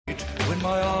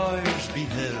my eyes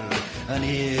beheld an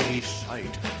eerie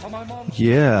sight.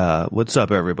 Yeah, what's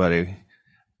up, everybody?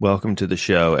 Welcome to the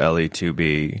show,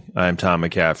 LE2B. I'm Tom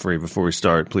McCaffrey. Before we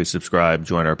start, please subscribe,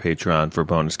 join our Patreon for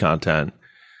bonus content,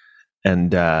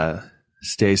 and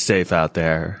stay safe out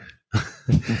there.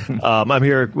 I'm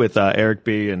here with Eric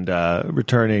B. and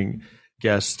returning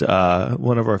guest,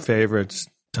 one of our favorites,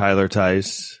 Tyler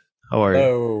Tice. How are you?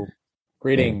 Hello.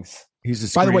 Greetings. He's a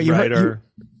screenwriter.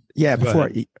 By the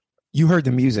way, you heard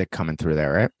the music coming through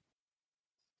there, right?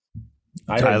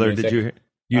 Tyler, did you?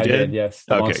 You did? Yes.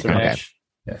 The Monster Mash.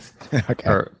 Yes.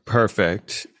 Okay.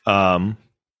 Perfect. Redo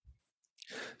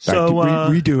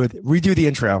the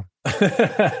intro.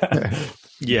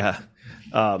 Yeah.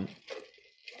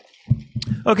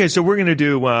 Okay, so we're gonna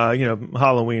do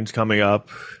Halloween's coming up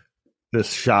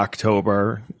this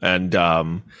Shocktober, and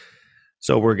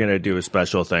so we're gonna do a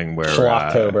special thing where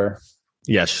Schlocktober.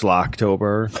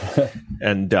 Schlocktober.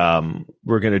 And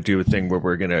we're gonna do a thing where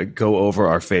we're gonna go over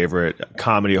our favorite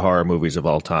comedy horror movies of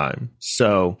all time.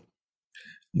 So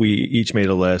we each made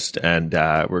a list, and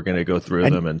we're gonna go through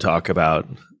them and talk about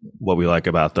what we like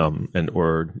about them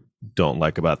or don't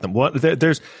like about them.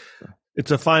 It's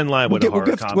a fine line with a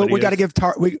horror comedy. We got to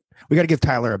give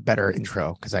Tyler a better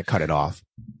intro because I cut it off.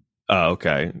 Oh,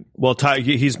 okay. Well,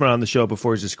 he's been on the show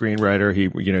before. He's a screenwriter. He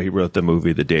wrote the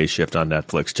movie The Day Shift on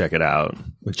Netflix. Check it out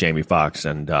with Jamie Foxx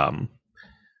and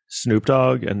Snoop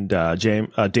Dogg and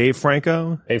Dave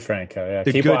Franco. Dave Franco, yeah.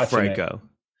 The Keep good watching Franco.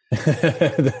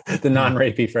 the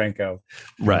non-rapey Franco.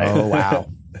 Right. Oh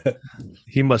wow.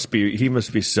 He must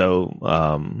be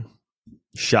so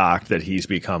shocked that he's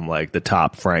become like the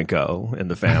top Franco in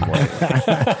the family.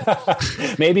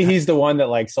 Maybe he's the one that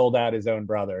like sold out his own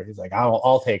brother. He's like,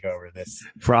 I'll take over this.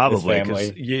 Probably, this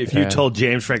family. If you told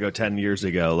James Franco 10 years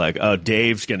ago, like, oh,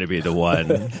 Dave's going to be the one.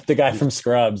 The guy from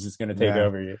Scrubs is going to take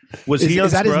over you. Was he on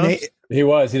that Scrubs? His name? He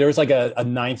was. There was like a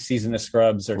ninth season of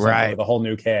Scrubs or something right. with a whole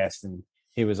new cast, and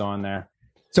he was on there.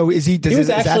 So is he? He was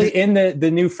actually in the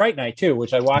new Fright Night too,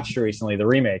 which I watched recently, the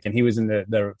remake, and he was in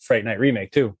the Fright Night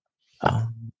remake too.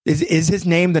 Is his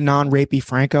name the non-rapey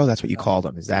Franco? That's what you called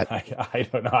him. Is that? I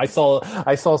don't know. I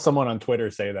saw someone on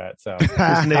Twitter say that. So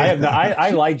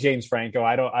I like James Franco.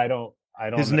 I don't.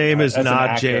 His name is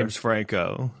not James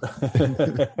Franco.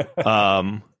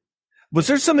 Was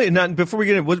there something? Before we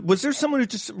get in, was there someone who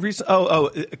just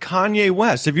Kanye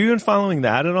West? Have you been following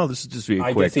that at all? This is just quick.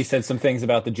 I guess he said some things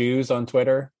about the Jews on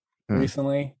Twitter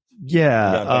recently.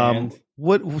 Yeah.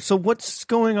 So what's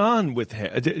going on with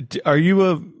him? Are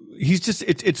you He's just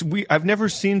it's weird. I've never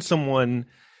seen someone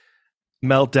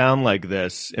melt down like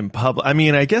this in public. I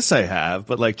mean, I guess I have,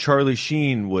 but like Charlie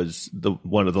Sheen was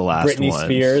one of the last Britney ones.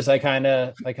 Spears, I kind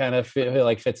of feel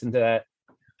like fits into that.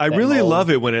 I really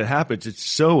love it when it happens. It's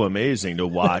so amazing to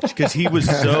watch because he was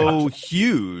so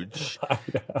huge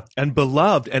and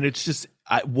beloved, and it's just,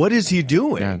 what is he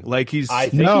doing? Yeah. Like he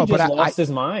just lost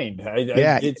his mind.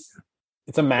 It's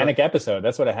a manic episode.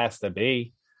 That's what it has to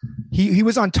be. He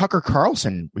was on Tucker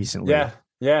Carlson recently. Yeah,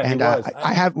 and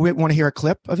I want to hear a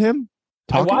clip of him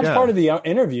talking. I watched part of the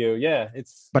interview. Yeah,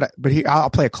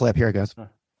 I'll play a clip. Here it goes.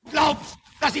 Glaubst,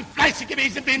 dass ich fleißig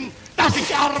gewesen bin, dass ich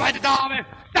gearbeitet habe,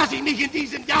 dass ich mich in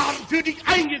diesen Jahren für dich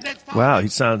eingesetzt habe. Wow, he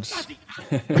sounds.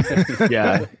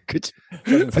 Yeah,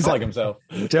 doesn't sound like himself.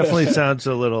 Definitely sounds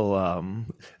a little.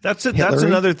 That's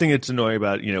another thing that's annoying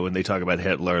about when they talk about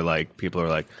Hitler. Like people are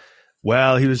like,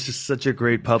 well, he was just such a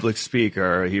great public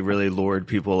speaker. He really lured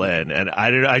people in. And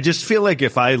I just feel like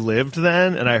if I lived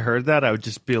then and I heard that, I would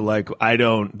just be like,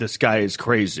 this guy is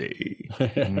crazy.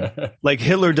 Like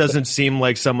Hitler doesn't seem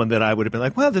like someone that I would have been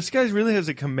like, wow, this guy really has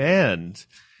a command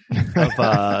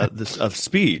of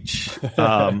speech.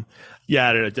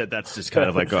 Yeah, that's just kind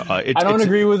of like I don't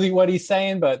agree with what he's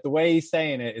saying, but the way he's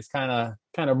saying it is kind of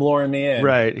luring me in.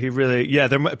 Right? He really,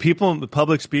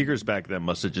 public speakers back then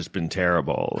must have just been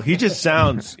terrible. He just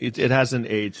sounds it hasn't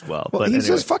aged well. But he's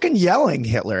just fucking yelling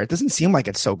Hitler. It doesn't seem like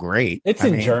it's so great. It's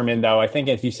in German though. I think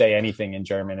if you say anything in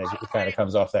German, it kind of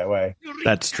comes off that way.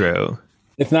 That's true.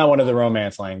 It's not one of the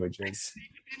Romance languages.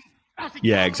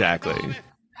 Yeah, exactly.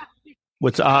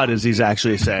 What's odd is he's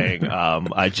actually saying,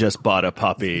 I just bought a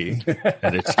puppy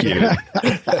and it's cute.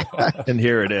 And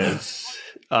here it is.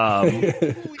 Here's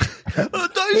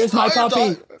my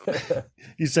puppy.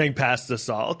 He's saying pass the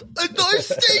salt. But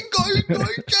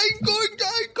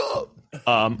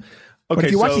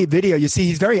if you watch the video, you see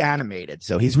he's very animated.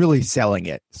 So he's really selling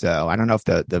it. So I don't know if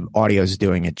the audio is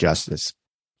doing it justice.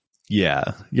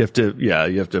 Yeah, you have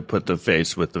to put the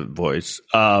face with the voice.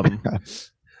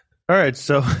 All right,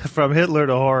 so from Hitler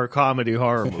to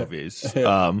horror movies.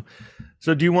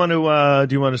 So do you want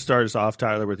to start us off,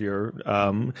 Tyler, with your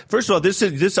first of all, this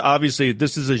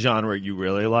is a genre you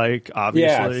really like,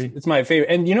 obviously. Yeah, it's my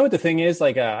favorite. And you know what the thing is?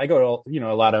 Like I go to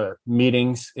a lot of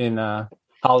meetings in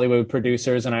Hollywood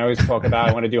producers, and I always talk about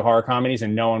I want to do horror comedies,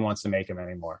 and no one wants to make them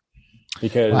anymore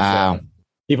because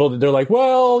people, they're like,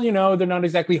 well, they're not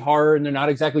exactly horror and they're not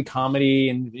exactly comedy,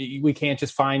 and we can't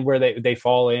just find where they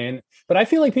fall in. But I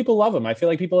feel like people love them. I feel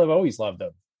like people have always loved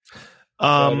them.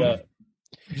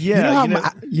 Yeah,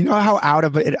 you know how out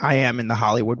of it I am in the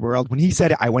Hollywood world. When he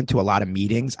said I went to a lot of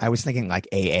meetings, I was thinking like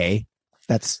AA.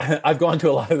 That's I've gone to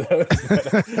a lot of those.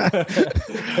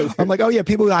 I'm like, oh yeah,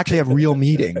 people who actually have real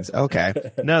meetings. Okay,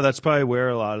 no, that's probably where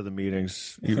a lot of the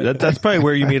meetings. That's probably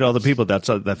where you meet all the people. That's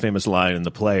that famous line in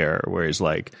The Player where he's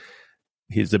like,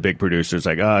 he's the big producer. It's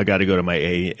like, oh, I got to go to my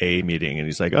AA meeting, and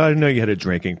he's like, oh, I didn't know you had a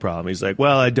drinking problem. He's like,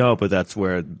 well, I don't, but that's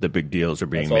where the big deals are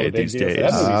being made these days.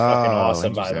 That movie's fucking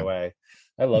awesome, by the way.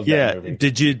 I love that movie.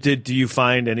 Did you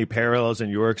find any parallels in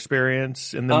your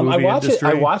experience in the movie industry?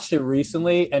 I watched it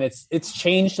recently, and it's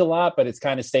changed a lot, but it's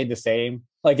kind of stayed the same.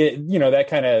 Like that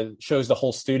kind of shows the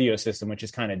whole studio system, which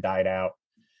has kind of died out.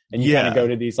 And you kind of go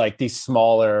to these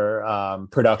smaller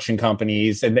production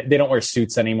companies, and they don't wear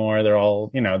suits anymore. They're all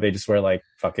they just wear like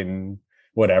fucking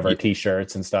whatever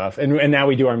t-shirts and stuff. And now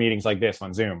we do our meetings like this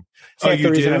on Zoom. So that's the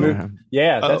reason I moved.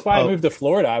 Yeah, that's why I moved to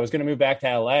Florida. I was going to move back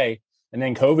to LA. And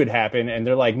then COVID happened, and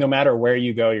they're like, no matter where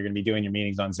you go, you're going to be doing your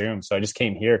meetings on Zoom. So I just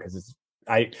came here because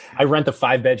I rent a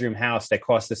 5-bedroom house that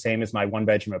costs the same as my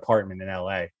 1-bedroom apartment in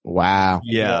LA. Wow.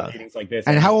 Yeah. Meetings like this.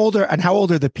 And how old are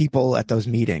the people at those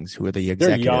meetings? Who are the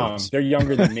executives? They're young. They're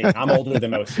younger than me. I'm older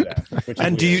than most of them.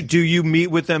 And do you meet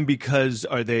with them because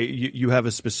you have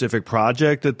a specific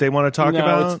project that they want to talk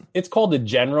about? It's called The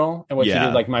General, and what you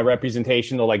do, like my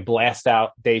representation, they'll like blast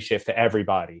out Day Shift to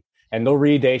everybody. And they'll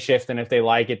read Day Shift, and if they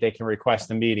like it, they can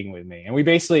request a meeting with me. And we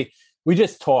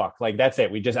just talk. Like, that's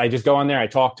it. I just go on there, I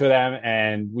talk to them,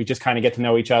 and we just kind of get to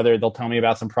know each other. They'll tell me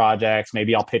about some projects.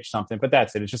 Maybe I'll pitch something, but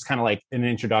that's it. It's just kind of like an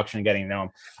introduction and getting to know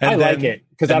them. I like it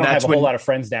because I don't have a whole lot of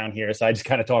friends down here. So I just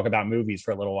kind of talk about movies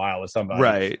for a little while with somebody.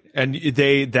 Right. And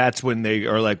that's when they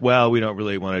are like, well, we don't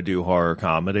really want to do horror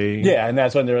comedy. Yeah. And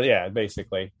that's when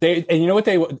basically. And you know what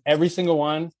every single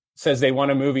one says they want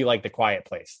a movie like The Quiet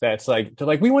Place. That's like, they're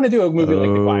like, we want to do a movie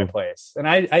like The Quiet Place. And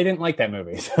I didn't like that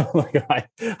movie. So like, I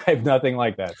have nothing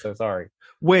like that. So sorry.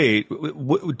 Wait,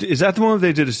 is that the one where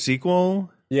they did a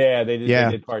sequel? Yeah, they did. Yeah.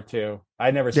 They did part 2.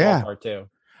 I never saw part 2.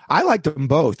 I liked them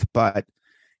both, but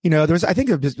there was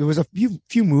a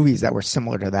few movies that were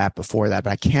similar to that before that,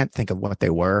 but I can't think of what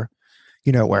they were,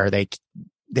 where they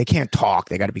can't talk.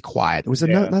 They got to be quiet. There was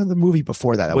another movie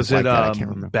before that. Was like it that. I can't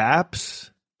remember. Baps?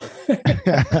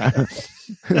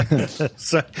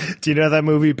 So, do you know that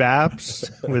movie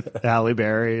Baps with Halle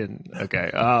Berry?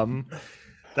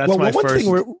 That's my first.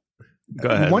 Go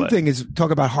ahead. One thing is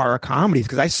talk about horror comedies,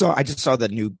 because I just saw the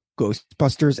new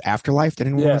Ghostbusters Afterlife. Did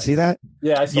anyone want to see that?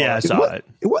 Yeah, I saw it.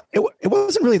 It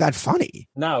wasn't really that funny.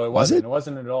 No, it wasn't. It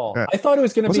wasn't at all. I thought it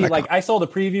was going to be like, I saw the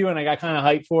preview and I got kind of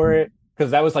hyped for it, because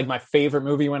that was like my favorite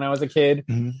movie when I was a kid.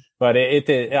 Mm-hmm. But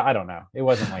it I don't know. It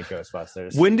wasn't like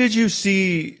Ghostbusters. When did you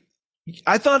see?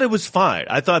 I thought it was fine.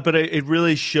 But it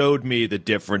really showed me the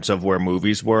difference of where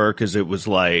movies were, because it was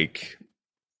like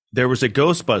there was a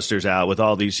Ghostbusters out with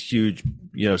all these huge,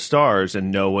 stars,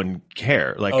 and no one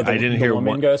cared. Like, I didn't hear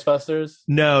one Ghostbusters.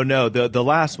 No, the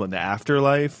last one, the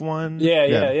Afterlife one.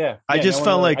 Yeah. I just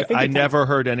felt like I never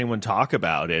heard anyone talk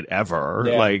about it ever.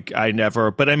 Yeah. Like, I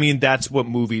never. But I mean, that's what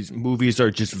movies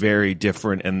are, just very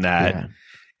different in that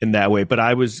way. But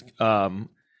I was.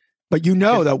 But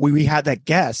that we had that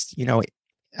guest,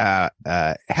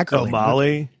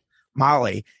 Heckerling.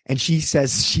 Molly, and she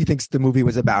says she thinks the movie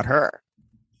was about her.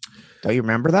 Don't you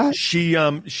remember that? She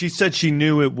said she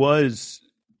knew it was.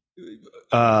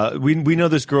 We know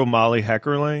this girl Molly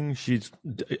Heckerling. She's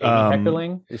Amy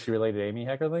Heckerling. Is she related to Amy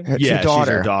Heckerling? She's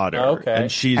her daughter. Oh, okay,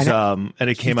 and she's and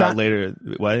it came out later.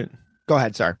 What? Go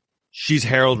ahead, sir. She's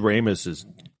Harold Ramis's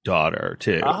daughter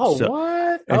too. Oh,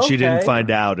 what? And she didn't find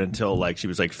out until like she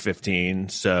was like 15.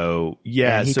 So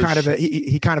yeah, he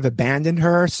kind of abandoned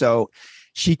her. So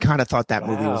she kind of thought that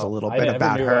movie was a little bit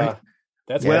about her.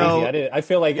 That's crazy. I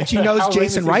feel like she knows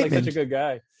Jason Reitman. Like such a good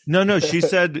guy. No. She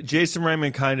said Jason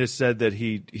Reitman kind of said that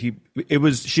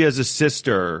she has a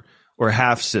sister or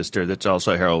half sister that's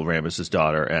also Harold Ramis's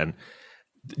daughter, and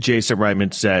Jason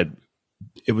Reitman said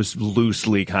it was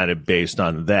loosely kind of based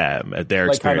on them at their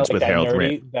experience with Harold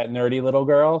Ramis. That nerdy little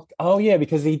girl. Oh yeah,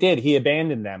 because he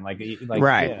abandoned them. Right. In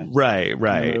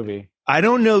the movie. I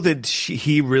don't know that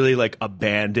he really like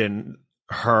abandoned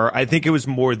her. I think it was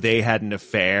more they had an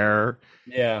affair.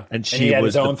 Yeah, and he had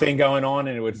his own thing going on,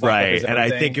 and it would fuck up his own and I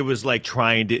thing. think it was like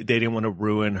they didn't want to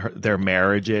ruin their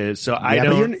marriages. So I but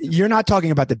don't. You're not talking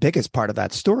about the biggest part of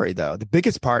that story, though. The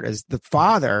biggest part is the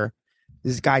father.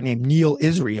 This guy named Neil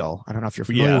Israel. I don't know if you're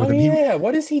familiar with him.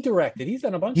 What has he directed? He's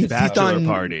done a bunch of Bachelor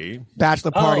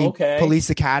stuff. Party, okay.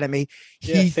 Police Academy.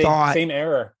 He thought same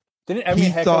era. Didn't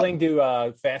Heckerling do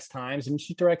Fast Times? Didn't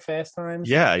she direct Fast Times?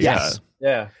 Yeah. Yes.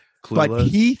 Yeah. Clueless. But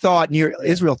he thought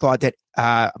Israel thought that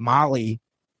Molly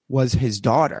was his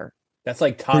daughter. That's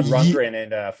like Todd Rundgren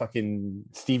and fucking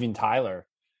Steven Tyler.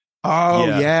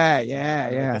 Oh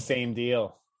yeah. The same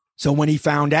deal. So when he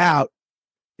found out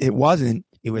it wasn't,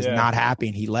 he was not happy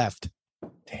and he left.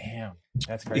 Damn,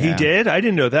 that's crazy. He did? I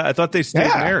didn't know that. I thought they stayed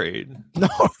married. No,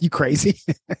 you crazy?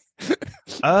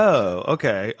 Oh,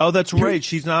 okay. Oh, that's right.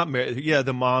 She's not married. Yeah,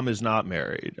 the mom is not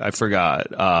married. I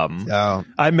forgot.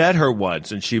 I met her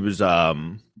once, and she was. I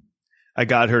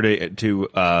got her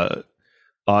to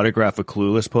autograph a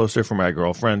Clueless poster for my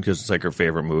girlfriend because it's like her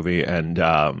favorite movie, and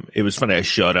it was funny. I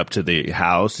showed up to the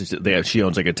house. She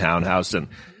owns like a townhouse, and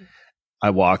I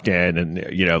walked in,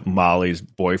 and Molly's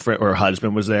boyfriend or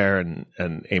husband was there, and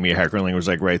Amy Heckerling was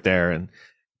like right there, and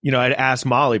I'd asked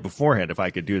Molly beforehand if I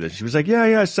could do this. She was like,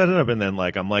 yeah, I set it up, and then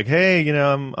like I'm like, hey,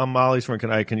 I'm Molly's friend.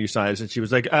 Can you sign this? And she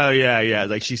was like, oh yeah.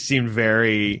 Like she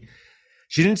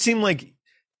didn't seem like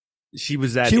she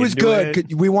was that. She was good.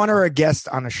 It. We want her a guest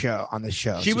on the show.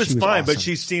 She was fine,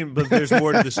 awesome. but there's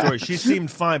more to the story. She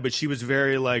seemed fine, but she was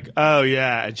very like, oh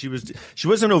yeah, and she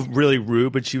wasn't really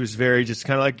rude, but she was very just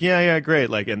kind of like, yeah, great.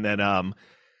 Like, and then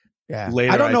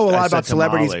later, I don't know a lot about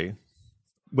celebrities.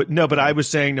 Molly, but I was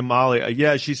saying to Molly,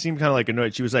 she seemed kind of like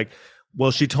annoyed. She was like,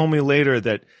 well, she told me later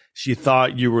that she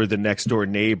thought you were the next door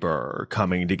neighbor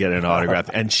coming to get an autograph,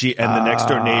 and the next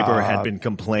door neighbor had been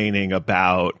complaining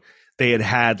about. They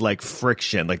had like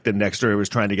friction, like the next door was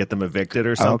trying to get them evicted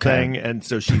or something. Okay. And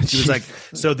so she was like,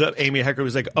 so the Amy Hecker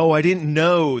was like, oh, I didn't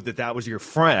know that was your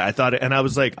friend. I thought it, and I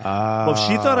was like, well,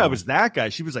 she thought I was that guy.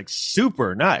 She was like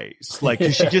super nice. Like,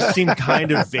 she just seemed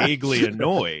kind of vaguely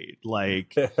annoyed.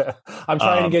 Like, I'm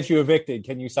trying to get you evicted.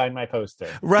 Can you sign my poster?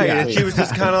 Right. Yeah, and she was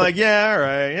just kind of like, yeah, all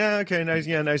right. Yeah. Okay. Nice.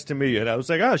 Yeah. Nice to meet you. And I was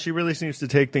like, oh, she really seems to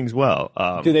take things well.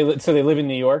 So they live in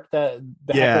New York?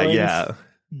 Yeah.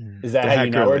 Is that how you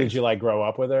know her? Did you like grow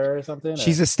up with her or something?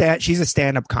 She's a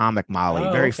stand-up comic, Molly.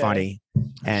 Very funny.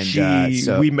 And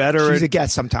we met her. She's a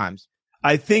guest sometimes.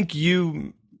 I think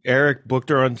Eric booked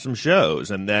her on some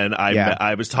shows, and then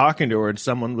I was talking to her, and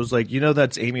someone was like,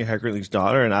 that's Amy Heckerling's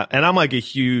daughter, and I'm like a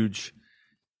huge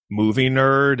movie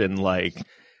nerd,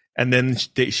 and then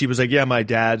she was like, yeah, my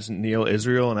dad's Neil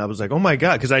Israel, and I was like, oh my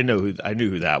god, because I knew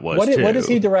who that was. What has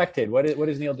he directed? What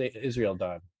has Neil Israel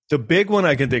done? The big one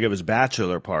I can think of is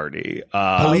Bachelor Party.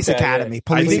 Police Academy.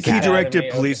 I think he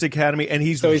directed Police Academy, and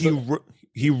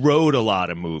he wrote a lot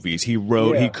of movies. He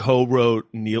co-wrote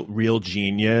Real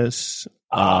Genius.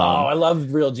 I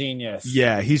love Real Genius.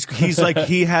 Yeah, he's like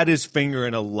he had his finger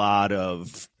in a lot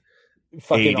of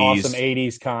fucking 80s. Awesome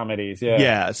 80s comedies.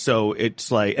 Yeah. So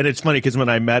it's like, and it's funny because when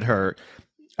I met her,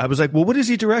 I was like, well, what has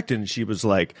he directed? And she was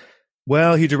like,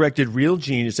 well, he directed Real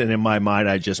Genius, and in my mind,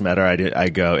 I just met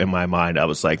her. In my mind, I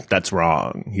was like, that's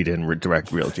wrong. He didn't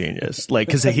direct Real Genius. Like,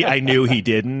 because I knew he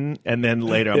didn't. And then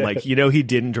later, I'm like, he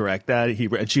didn't direct that.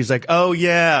 And she's like, oh,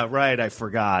 yeah, right. I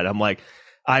forgot. I'm like,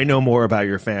 I know more about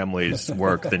your family's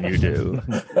work than you do.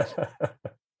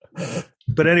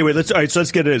 But anyway,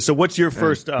 let's get it. So what's your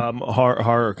first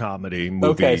horror comedy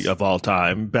movie of all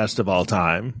time, best of all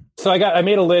time? So I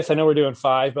made a list. I know we're doing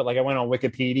 5, but I went on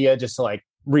Wikipedia just to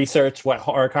research what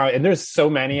horror comedy, and there's so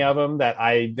many of them that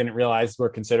I didn't realize were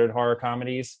considered horror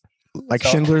comedies. Like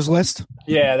Schindler's List?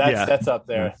 Yeah, that's up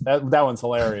there. That one's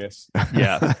hilarious.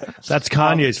 Yeah, that's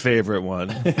Kanye's favorite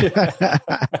one.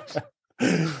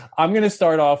 I'm going to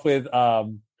start off with, I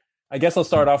guess I'll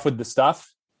start off with The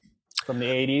Stuff from the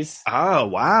 80s. Oh,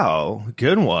 wow.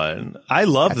 Good one. I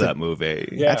love that movie.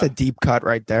 Yeah. That's a deep cut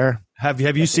right there. Have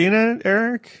you seen it,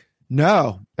 Eric?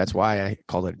 No, that's why I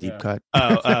called it a deep cut.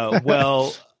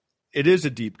 Well, it is a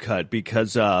deep cut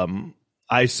because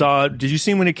I saw. Did you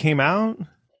see when it came out?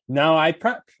 No, I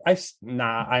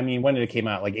mean, when did it came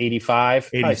out? Like 85.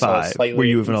 85. Were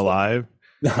you even alive?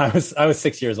 No, I was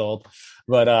 6 years old,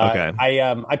 but okay.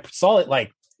 I saw it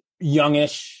like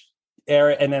youngish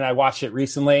era, and then I watched it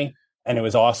recently, and it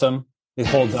was awesome. It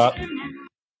holds up,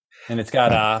 and it's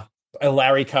got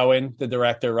Larry Cohen, the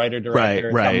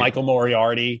writer-director, right. Michael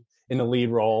Moriarty in the lead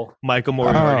role. Michael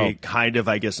Moriarty, kind of,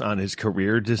 I guess, on his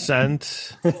career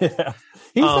descent. Yeah.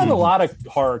 He's done a lot of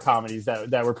horror comedies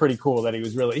that were pretty cool.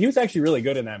 He was actually really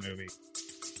good in that movie.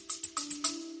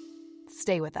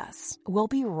 Stay with us. We'll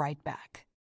be right back.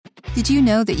 Did you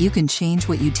know that you can change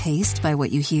what you taste by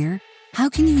what you hear? How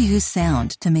can you use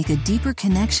sound to make a deeper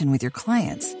connection with your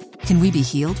clients? Can we be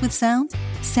healed with sound?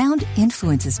 Sound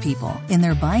influences people in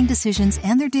their buying decisions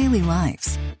and their daily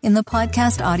lives. In the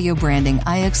podcast Audio Branding,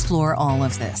 I explore all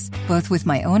of this, both with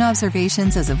my own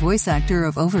observations as a voice actor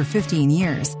of over 15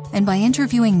 years and by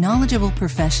interviewing knowledgeable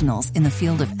professionals in the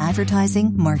field of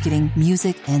advertising, marketing,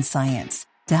 music, and science.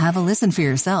 To have a listen for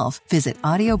yourself, visit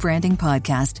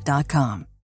audiobrandingpodcast.com.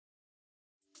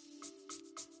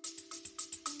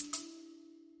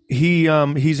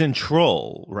 He's in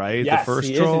Troll, right? Yes, the first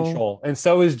he Troll? is in Troll. And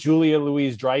so is Julia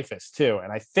Louis-Dreyfus, too.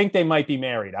 And I think they might be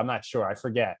married. I'm not sure. I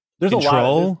forget. There's In a lot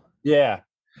Troll? of this. Yeah.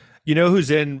 You know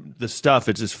who's in the stuff?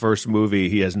 It's his first movie.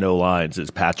 He has no lines.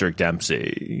 It's Patrick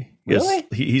Dempsey. Really?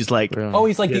 He's like, Oh,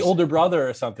 he's like the older brother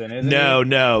or something, isn't he?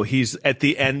 no. He's at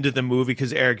the end of the movie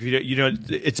because Eric, you know,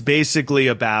 it's basically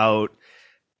about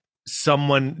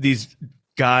these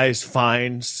guys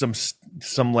find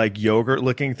some like yogurt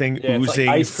looking thing oozing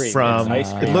like ice cream. from. Ice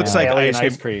cream. It looks like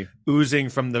Ice cream. oozing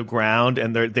from the ground,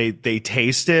 and they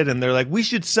taste it, and they're like, we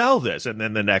should sell this. And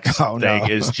then the next thing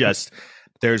is just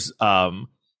there's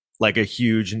like a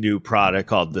huge new product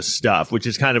called The Stuff, which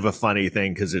is kind of a funny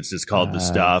thing because it's just called The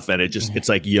Stuff, and it's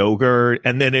like yogurt,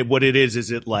 and then what it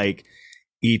is it like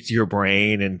eats your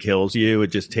brain and kills you. It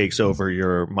just takes over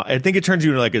your. I think it turns you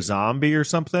into like a zombie or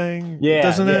something. Yeah,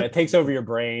 doesn't it? It takes over your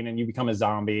brain and you become a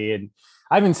zombie. And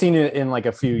I haven't seen it in like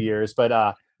a few years,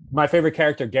 but my favorite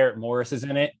character, Garrett Morris, is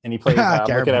in it, and he plays. I'm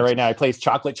looking at it right now. He plays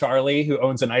Chocolate Charlie, who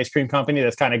owns an ice cream company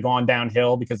that's kind of gone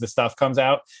downhill because the stuff comes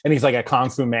out, and he's like a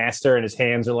kung fu master, and his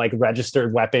hands are like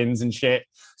registered weapons and shit.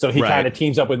 So he kind of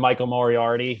teams up with Michael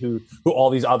Moriarty, who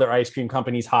all these other ice cream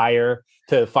companies hire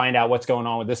to find out what's going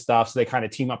on with this stuff. So they kind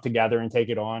of team up together and take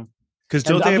it on. Because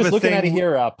don't they I'm have just a looking thing? at it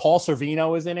here. Paul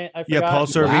Sorvino is in it. I forgot. Yeah, Paul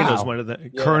Sorvino's Wow. one of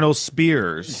the Colonel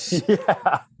Spears.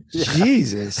 Yeah.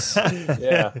 Jesus.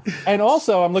 Yeah. And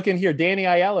also I'm looking here, Danny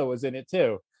Aiello was in it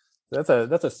too. That's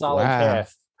a solid Wow.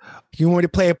 cast. You want me to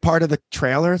play a part of the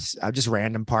trailers? Just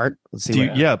random part. Let's see.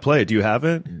 Play it. Do you have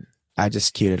it? I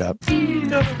just queued it up. All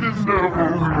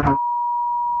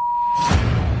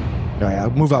right,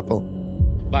 I'll move up.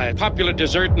 By a popular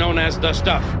dessert known as the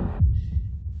Stuff.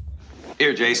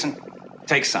 Here, Jason,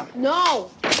 take some. No,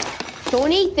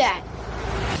 don't eat that.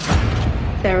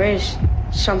 There is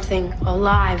something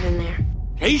alive in there.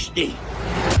 Tasty.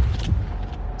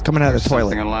 It's coming out of the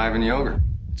toilet. Something alive in yogurt.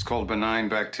 It's called benign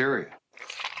bacteria.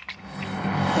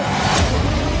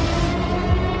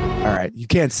 All right, you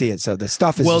can't see it, so the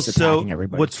stuff is just attacking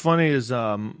everybody. What's funny is,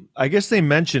 I guess they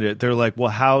mentioned it. They're like,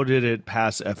 well, how did it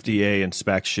pass FDA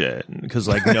inspection? Because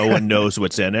like no one knows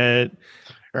what's in it.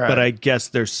 Right. But I guess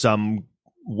there's some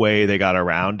way they got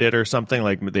around it or something.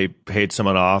 Like they paid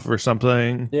someone off or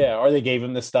something. Yeah, or they gave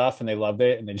him the stuff and they loved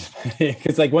it, and they just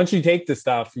because like once you take the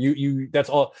stuff, you that's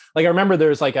all. Like I remember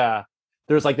there's like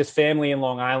this family in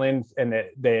Long Island, and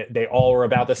they all were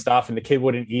about the stuff, and the kid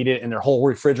wouldn't eat it, and their whole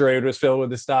refrigerator was filled with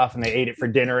the stuff, and they ate it for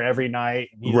dinner every night.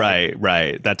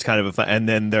 Right. That's kind of a fun. And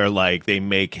then they're like, they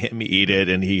make him eat it,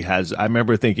 and he has. I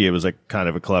remember thinking it was like kind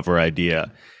of a clever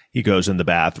idea. He goes in the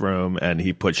bathroom and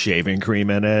he puts shaving cream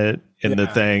in it in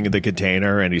the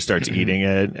container, and he starts eating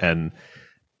it, and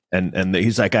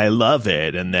he's like, I love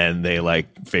it. And then they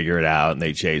like figure it out and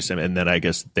they chase him. And then I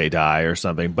guess they die or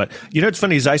something. But you know, what's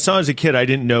funny is I saw as a kid, I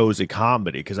didn't know it was a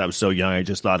comedy because I was so young. I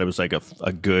just thought it was like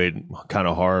a good kind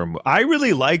of horror movie. I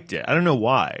really liked it. I don't know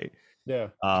why. Yeah.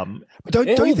 But don't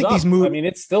you think these movies? I mean,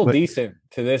 it's still decent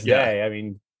to this day. I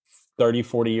mean, 30,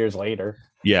 40 years later.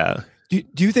 Yeah.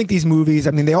 Do you think these movies?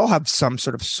 I mean, they all have some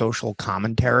sort of social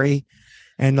commentary.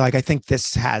 And like, I think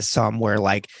this has some where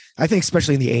like, I think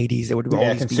especially in the 80s, there would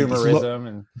always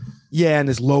consumerism and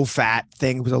this low fat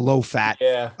thing. It was a low fat,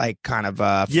 like kind of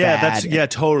fad.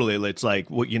 Totally. It's like,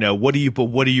 what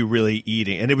do you really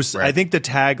eating? And it was, I think the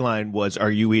tagline was,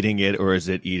 are you eating it or is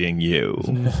it eating you?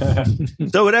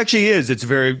 So it actually is. It's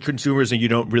very consumers, and you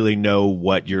don't really know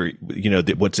what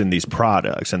what's in these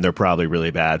products, and they're probably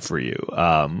really bad for you.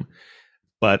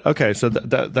 But okay, so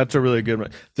that's a really good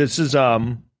one. This is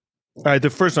all right, the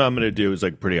first one I'm going to do is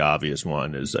like a pretty obvious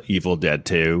one is Evil Dead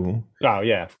 2. Oh,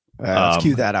 yeah. Let's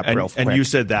cue that up real quick. And you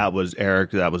said that was,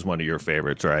 Eric, that was one of your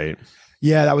favorites, right?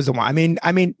 Yeah, that was the one. I mean,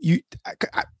 I think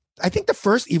the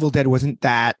first Evil Dead wasn't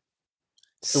that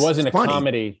It wasn't a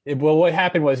comedy. What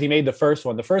happened was he made the first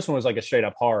one. The first one was like a straight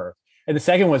up horror. And the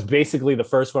second was basically the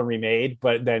first one remade,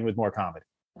 but then with more comedy.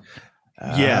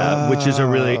 Yeah, which is a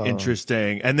really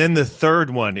interesting. And then the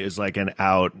third one is like an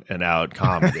out and out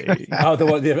comedy.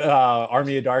 The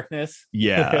Army of Darkness.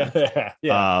 Yeah. Yeah.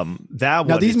 That now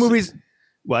one. these movies,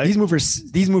 What?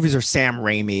 These movies are Sam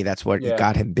Raimi. That's what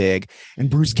got him big. And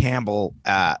Bruce Campbell,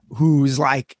 who's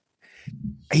like,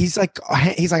 he's like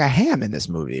a ham in this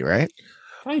movie, right?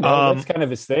 Kind of. That's kind of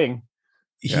his thing.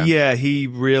 Yeah, he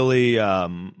really. I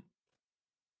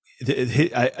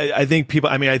think people.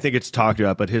 I mean, I think it's talked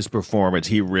about, but his performance,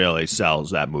 he really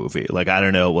sells that movie. Like, I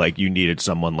don't know, like you needed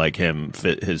someone like him,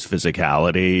 his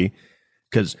physicality,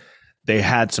 because they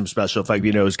had some special effects.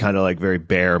 You know, it was kind of like very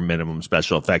bare minimum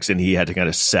special effects, and he had to kind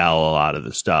of sell a lot of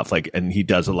the stuff. Like, and he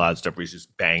does a lot of stuff where he's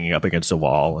just banging up against the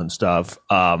wall and stuff.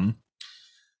 I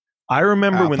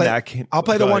remember that came. I'll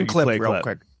play the one clip real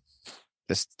quick.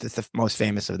 This is the most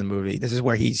famous of the movie. This is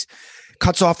where he's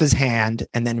cuts off his hand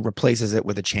and then replaces it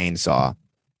with a chainsaw.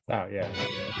 Oh yeah.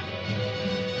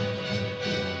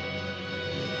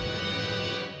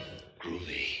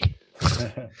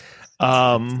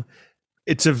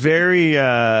 It's a very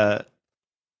so,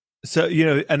 you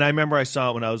know, and I remember I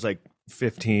saw it when I was like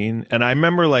 15, and I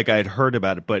remember like I'd heard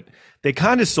about it, but they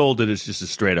kind of sold it as just a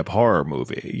straight up horror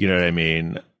movie. You know what I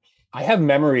mean? I have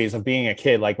memories of being a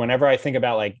kid. Like whenever I think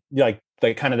about like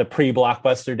kind of the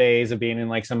pre-Blockbuster days of being in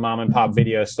like some mom and pop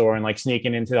video store and like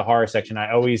sneaking into the horror section,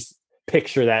 I always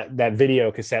picture that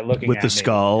video cassette looking with at the me.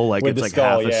 Skull, like with it's like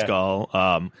half a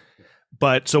skull.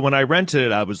 But so when I rented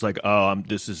it, I was like,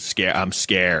 this is scary. I'm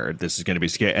scared. This is going to be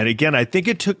scary. And again, I think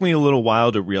it took me a little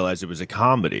while to realize it was a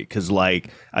comedy, because like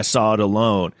I saw it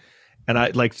alone, and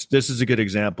I like, this is a good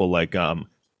example. Like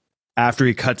after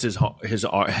he cuts his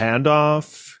hand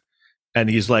off, and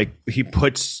he's like, he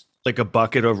puts like a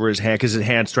bucket over his hand because his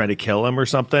hand's trying to kill him or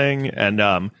something,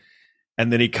 and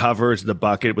then he covers the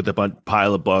bucket with a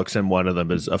pile of books, and one of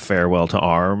them is A Farewell to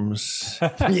Arms.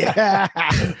 Yeah.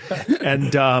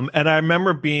 And I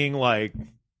remember being like,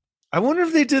 I wonder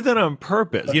if they did that on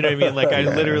purpose. You know what I mean? Like I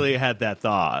literally had that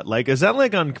thought. Like, is that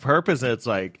like on purpose? And it's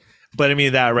like, but I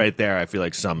mean, that right there, I feel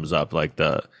like sums up like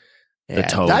the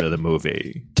tone of the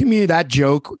movie. To me, that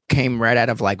joke came right out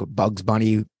of like Bugs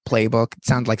Bunny playbook. It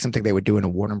sounds like something they would do in a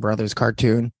Warner Brothers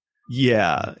cartoon.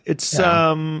 Yeah, it's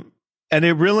and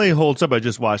it really holds up. I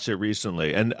just watched it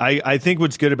recently, and I think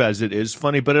what's good about it is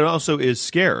funny, but it also is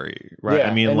scary, right? Yeah,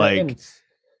 I mean, like,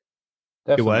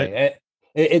 definitely.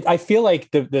 I feel like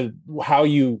the how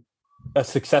you a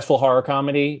successful horror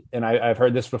comedy, and I've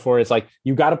heard this before, is like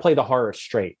you got to play the horror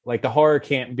straight. Like the horror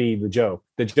can't be the joke.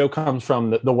 The joke comes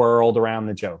from the world around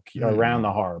the joke, you know, around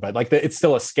the horror. But like it's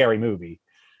still a scary movie.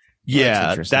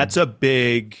 Yeah, that's a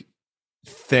big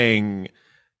thing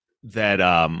that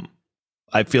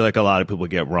I feel like a lot of people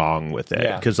get wrong with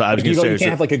it, because I was going to say you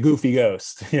can't have like a goofy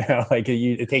ghost, you know, like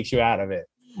it takes you out of it.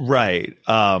 Right.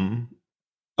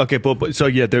 Okay, but so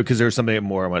yeah, because there's something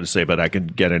more I want to say, but I can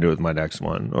get into it with my next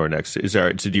one or next. Is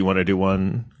there? So do you want to do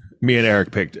one? Me and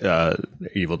Eric picked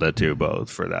Evil Dead 2 both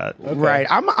for that. Okay. Right.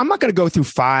 I'm not going to go through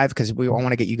 5 because I want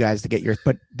to get you guys to get yours.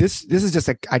 But this is just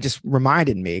I just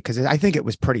reminded me because I think it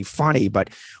was pretty funny. But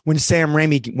when Sam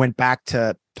Raimi went back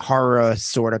to horror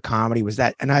sort of comedy, was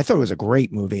that, and I thought it was a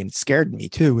great movie and it scared me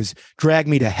too, was Drag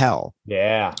Me to Hell.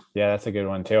 Yeah, that's a good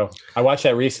one too. I watched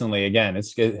that recently again.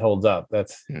 It holds up.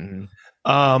 That's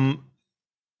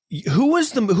who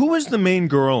was the main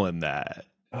girl in that?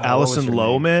 Alison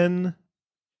Lohman.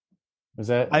 Was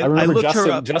that? I remember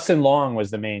Justin Long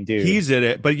was the main dude. He's in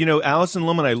it, but you know, Alison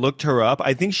Lohman, I looked her up.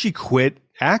 I think she quit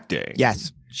acting.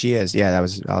 Yes, she is. Yeah, that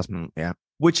was Alison. Yeah,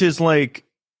 which is like,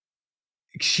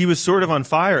 she was sort of on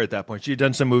fire at that point. She had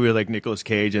done some movie like Nicolas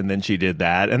Cage, and then she did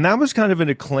that, and that was kind of an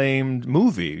acclaimed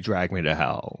movie, Drag Me to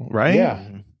Hell, right? Yeah.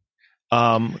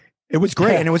 It was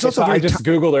great, and it was also I just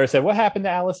Googled her and said, "What happened to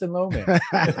Alison Lohman?"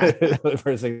 The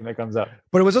first thing that comes up.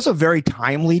 But it was also very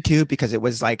timely too, because it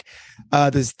was like, I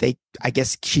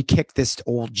guess she kicked this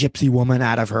old gypsy woman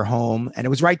out of her home, and it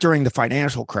was right during the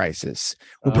financial crisis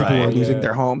when people were losing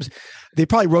their homes. They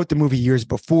probably wrote the movie years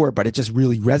before, but it just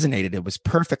really resonated. It was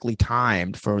perfectly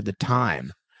timed for the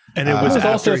time. And it was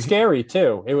also scary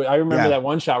too. I remember that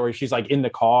one shot where she's like in the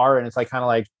car, and it's like kind of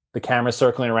like the camera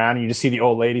circling around, and you just see the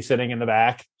old lady sitting in the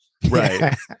back.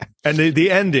 Right. And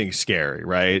the ending's scary,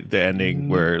 right? The ending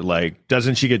where like,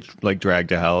 doesn't she get like dragged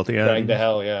to hell at the end? Dragged to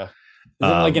hell, yeah.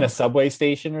 Isn't it like in a subway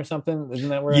station or something? Isn't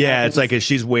that where it's like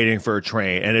she's waiting for a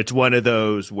train, and it's one of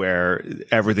those where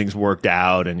everything's worked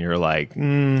out and you're like,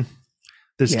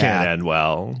 this can't end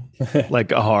well.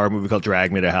 Like a horror movie called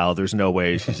Drag Me to Hell. There's no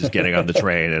way she's just getting on the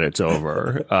train and it's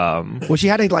over. Well, she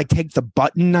had to like take the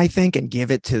button, I think, and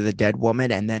give it to the dead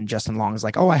woman. And then Justin Long is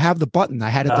like, "Oh, I have the button. I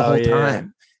had it the whole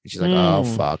time." And she's like, "Oh,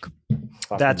 fuck."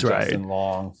 That's right. Justin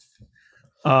Long.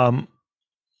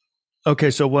 Okay,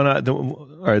 so when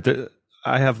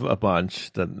I have a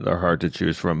bunch that are hard to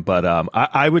choose from, but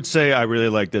I would say I really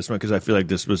like this one because I feel like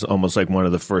this was almost like one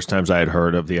of the first times I had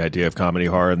heard of the idea of comedy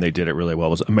horror, and they did it really well.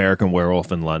 It was American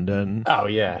Werewolf in London. Oh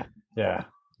yeah, yeah.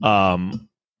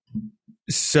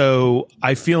 So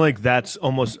I feel like that's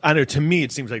almost, I don't know, to me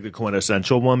it seems like the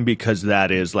quintessential one because that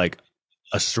is like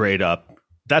a straight up,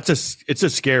 it's a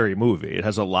scary movie. It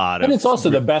has a lot of, and it's also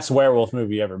the best werewolf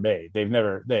movie ever made. They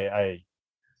haven't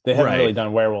really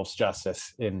done werewolves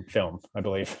justice in film, I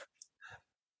believe.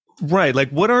 Right. Like,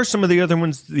 what are some of the other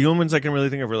ones? The only ones I can really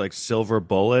think of are like Silver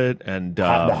Bullet and The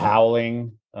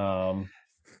Howling. The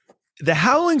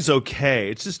Howling's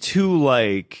okay. It's just too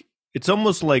like, it's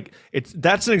almost like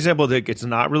that's an example that it's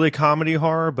not really comedy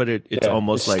horror, but it's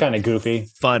almost like kind of goofy,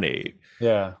 funny.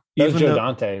 Yeah, that was Joe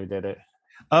Dante who did it.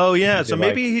 Oh yeah, so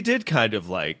maybe he did kind of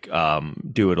like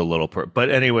do it a little. But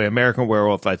anyway, American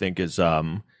Werewolf I think is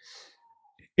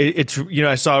it's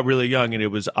I saw it really young and it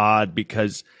was odd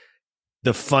because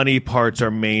the funny parts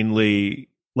are mainly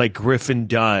like Griffin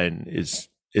Dunne is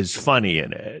funny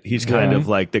in it. He's kind of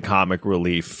like the comic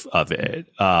relief of it.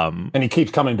 And he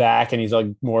keeps coming back and he's like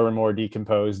more and more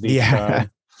decomposed each time.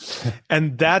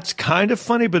 And that's kind of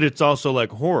funny, but it's also like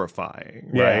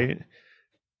horrifying, right?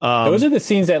 Those are the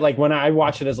scenes that like when I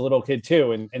watched it as a little kid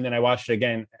too, and then I watched it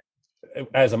again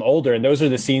as I'm older, and those are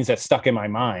the scenes that stuck in my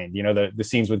mind. The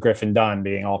scenes with Griffin Dunne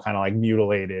being all kind of like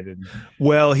mutilated and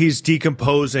he's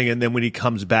decomposing, and then when he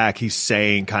comes back he's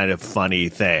saying kind of funny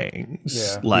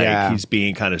things. He's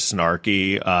being kind of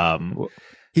snarky.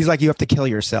 He's like, you have to kill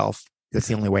yourself, that's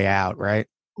the only way out, right?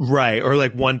 Right. Or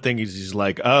like one thing he's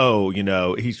like,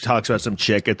 he talks about some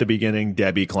chick at the beginning,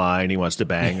 Debbie Klein, he wants to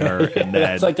bang her, and then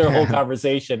that's like their whole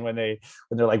conversation when they're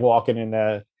like walking in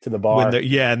to the bar.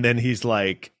 And then he's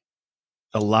like,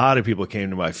 a lot of people came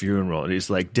to my funeral, and he's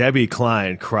like, Debbie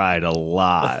Klein cried a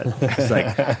lot. It's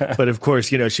like, but of course,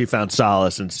 she found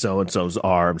solace in so-and-so's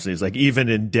arms. And he's like, even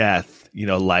in death,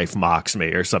 life mocks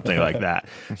me, or something like that.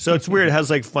 So it's weird. It has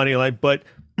like funny, but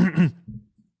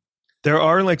there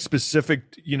are like specific,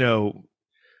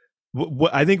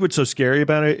 what I think what's so scary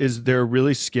about it is there are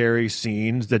really scary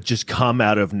scenes that just come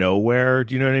out of nowhere.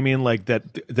 Do you know what I mean? Like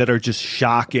that are just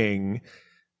shocking.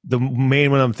 The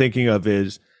main one I'm thinking of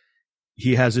is,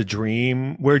 he has a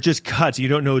dream where it just cuts. You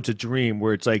don't know it's a dream,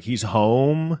 where it's like he's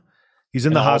home. He's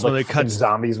in the hospital. It cuts.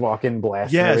 Zombies walk in,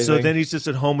 blast. Yeah. So then he's just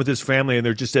at home with his family, and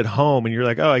they're just at home. And you're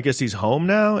like, oh, I guess he's home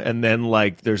now. And then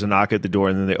like there's a knock at the door,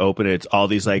 and then they open it. It's all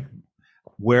these like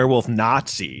werewolf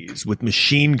Nazis with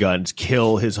machine guns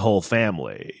kill his whole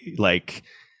family. Like,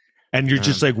 and you're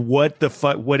just like, what the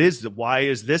fuck? What is it? Why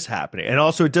is this happening? And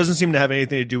also, it doesn't seem to have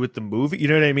anything to do with the movie. You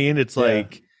know what I mean? It's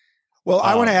like. Well,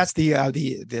 I want to ask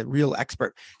the real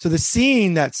expert. So the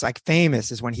scene that's like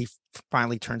famous is when he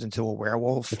finally turns into a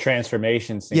werewolf. The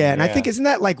transformation scene. Yeah, and I think isn't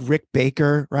that like Rick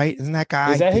Baker, right? Isn't that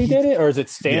guy? Is that who did it, or is it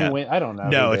Stan Win? I don't know.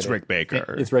 No, it's Rick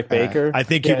Baker. It's Rick Baker. I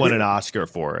think he won an Oscar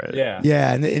for it. Yeah,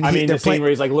 yeah. And the scene where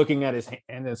he's like looking at his hand,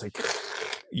 and it's like.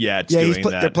 Yeah, it's doing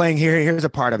that. They're playing here. Here's a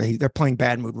part of it. They're playing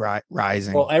Bad Mood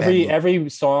Rising. Well,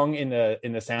 every song in the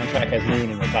soundtrack has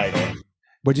Moon in the title.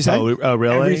 What'd you say? Oh,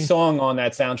 really? Every song on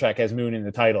that soundtrack has Moon in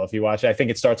the title. If you watch it, I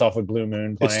think it starts off with Blue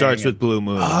Moon playing. It starts with Blue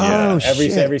Moon. Oh, yeah.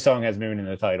 Every song has Moon in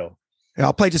the title. Yeah,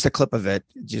 I'll play just a clip of it.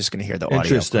 You're just going to hear the audio.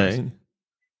 Interesting.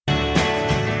 This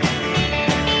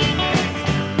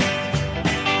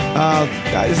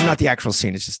is not the actual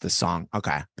scene. It's just the song.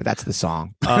 Okay, but that's the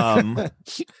song.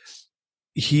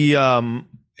 He, and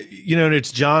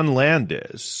it's John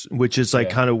Landis, which is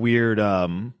like kind of weird.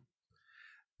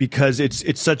 Because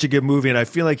it's such a good movie, and I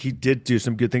feel like he did do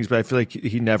some good things, but I feel like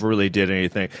he never really did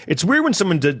anything. It's weird when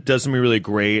someone does something really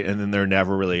great, and then they're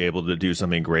never really able to do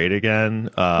something great again.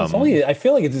 I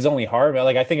feel like it's his only horror.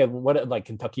 Like I think of like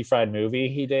Kentucky Fried Movie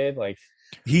he did. Like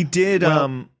he did.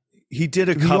 He did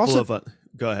a couple of.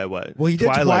 Go ahead. What? Well, he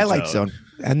did Twilight Zone,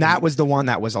 and that was the one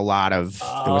that was a lot of.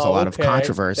 There was a lot of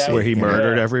controversy where he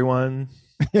murdered everyone.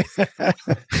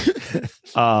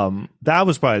 That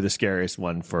was probably the scariest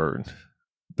one for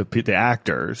the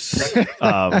actors,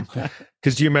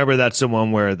 because do you remember that's the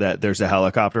one where there's a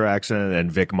helicopter accident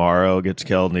and Vic Morrow gets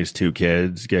killed and these two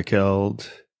kids get killed?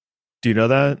 Do you know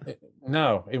that?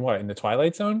 No, in the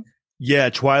Twilight Zone?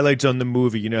 Yeah, Twilight Zone the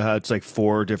movie. You know how it's like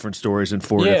 4 different stories and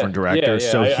 4 different directors.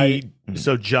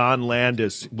 So John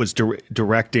Landis was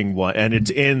directing one, and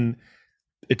it's in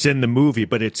the movie,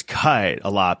 but it's cut a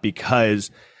lot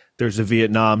because there's a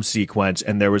Vietnam sequence,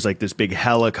 and there was like this big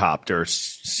helicopter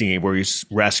scene where he's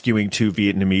rescuing 2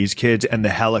 Vietnamese kids, and the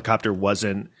helicopter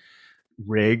wasn't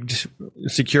rigged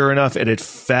secure enough, and it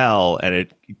fell and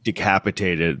it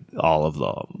decapitated all of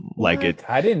them. What?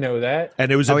 I didn't know that.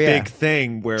 And it was a big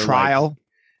thing where trial.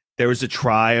 there was a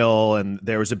trial and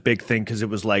there was a big thing because it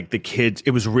was like the kids,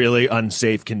 it was really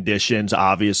unsafe conditions,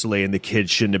 obviously, and the kids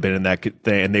shouldn't have been in that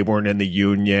thing, and they weren't in the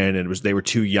union, and they were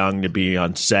too young to be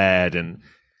on set. And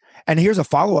here's a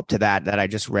follow-up to that I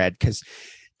just read, because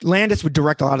Landis would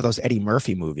direct a lot of those Eddie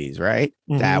Murphy movies, right?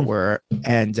 Mm-hmm. That were,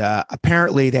 and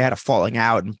apparently they had a falling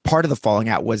out, and part of the falling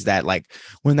out was that, like,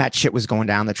 when that shit was going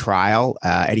down the trial,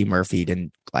 Eddie Murphy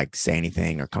didn't like say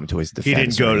anything or come to his defense. He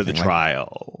didn't go to the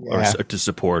trial or to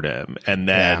support him, and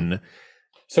then.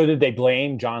 So did they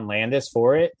blame John Landis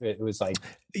for it? It was like,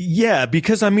 yeah,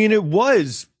 because I mean, it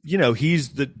was,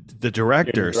 he's the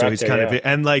director, so he's kind of,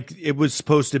 and like it was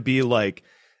supposed to be like.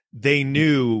 They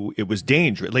knew it was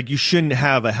dangerous. Like, you shouldn't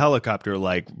have a helicopter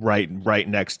like right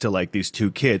next to like these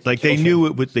two kids. Like, they knew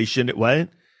it was, they shouldn't, what?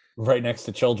 Right next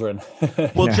to children.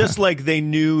 Well, just like they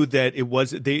knew that it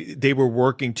was, they were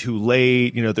working too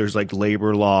late. There's like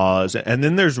labor laws, and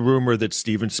then there's rumor that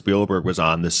Steven Spielberg was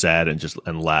on the set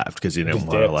and left because he didn't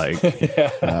want to like.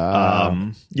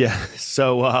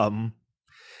 So.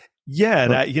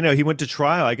 Yeah, and he went to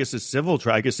trial. I guess a civil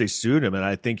trial. I guess they sued him, and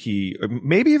I think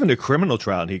maybe even a criminal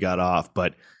trial, and he got off.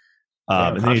 But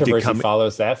and then controversy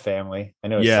follows that family. I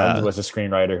know his son was a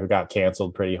screenwriter who got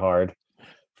canceled pretty hard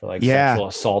for like sexual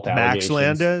assault allegations. Max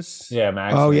Landis. Yeah,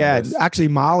 Max. Oh Landis. yeah, actually,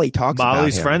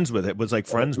 Molly's friends with it. Was like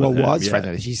friends with him. Was friends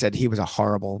with it. She said he was a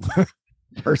horrible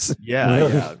person.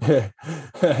 Yeah.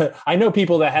 I know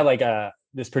people that had like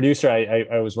this producer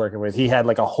I was working with, he had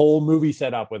like a whole movie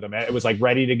set up with him. It was like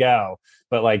ready to go,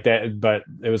 but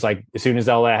it was like as soon as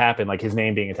all that happened, like his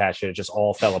name being attached to it, just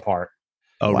all fell apart.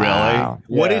 Oh, wow. Really? Yeah.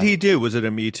 What did he do? Was it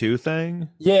a Me Too thing?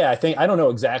 Yeah, I don't know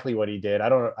exactly what he did. I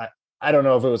don't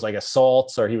know if it was like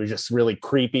assaults or he was just really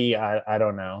creepy. I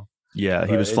don't know. Yeah,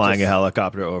 he was flying a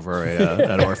helicopter over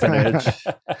an orphanage.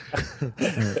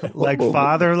 Like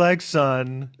father, like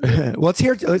son. Well,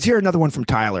 let's hear another one from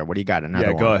Tyler. What do you got?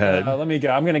 Another one? Go ahead. Let me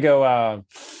go. I'm gonna go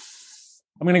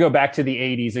back to the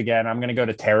 80s again. I'm gonna go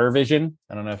to Terror Vision.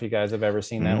 I don't know if you guys have ever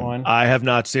seen that one. I have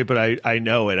not seen it, but I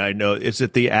know it. I know. Is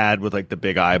it the ad with like the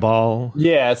big eyeball?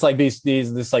 Yeah, it's like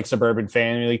this like suburban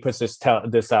family puts this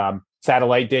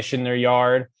satellite dish in their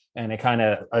yard. And it kind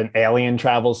of an alien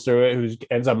travels through it who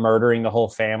ends up murdering the whole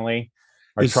family,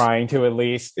 or trying to at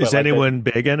least. Is anyone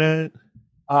big in it?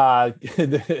 I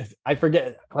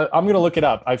forget. I'm gonna look it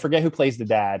up. I forget who plays the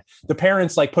dad. The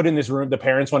parents like put in this room. The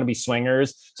parents want to be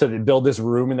swingers, so they build this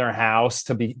room in their house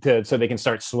so they can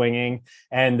start swinging.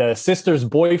 And the sister's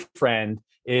boyfriend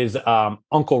is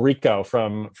Uncle Rico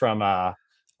from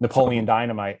Napoleon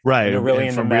Dynamite. Right, really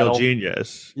and from Real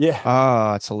Genius. Yeah.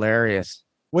 Oh, it's hilarious.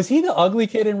 Was he the ugly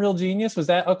kid in Real Genius? Was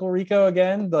that Uncle Rico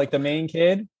again? Like the main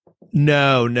kid?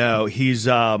 No. He's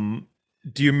do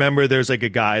you remember there's like a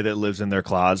guy that lives in their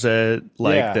closet?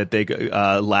 That they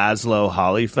Laszlo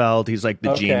Holyfeld. He's like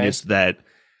the genius that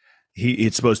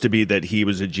it's supposed to be that he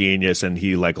was a genius and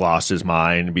he like lost his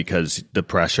mind because the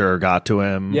pressure got to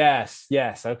him. Yes.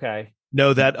 Okay.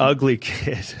 No, that ugly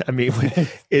kid. I mean,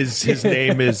 his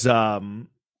name is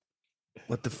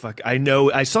what the fuck? I know.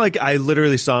 I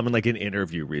literally saw him in like an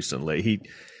interview recently.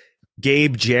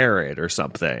 Gabe Jarrett or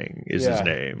something is his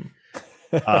name.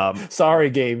 Sorry,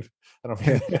 Gabe. I don't.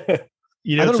 I thought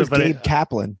it was Gabe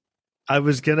Kaplan. I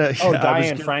was gonna.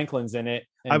 Diane Franklin's in it.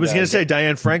 I was gonna say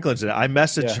Diane Franklin's in it. I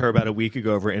messaged her about a week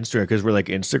ago over Instagram because we're like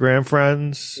Instagram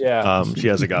friends. Yeah. She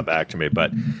hasn't got back to me,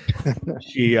 but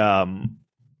she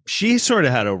sort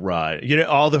of had a run.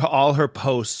 All her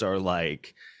posts are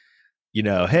like.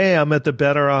 Hey, I'm at the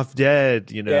Better Off Dead,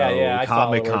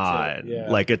 Comic-Con. Yeah.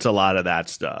 Like, it's a lot of that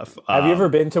stuff. Have you ever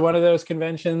been to one of those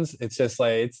conventions? It's just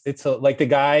like, it's like the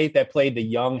guy that played the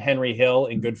young Henry Hill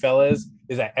in Goodfellas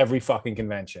is at every fucking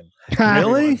convention.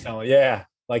 Really? Yeah.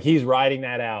 Like, he's riding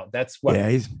that out. That's what,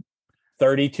 he's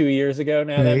 32 years ago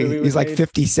now. That movie was he's like made.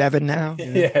 57 now.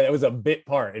 Yeah, that was a bit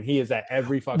part. And he is at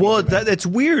every fucking convention. That's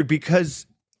weird because...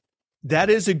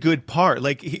 That is a good part.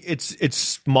 Like it's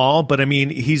small, but I mean,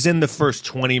 he's in the first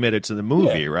 20 minutes of the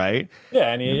movie, right?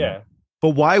 Yeah, and But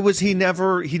why was he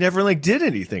never like did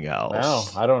anything else? No,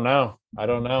 I don't know.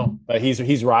 But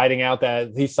he's riding out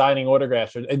that he's signing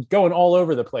autographs and going all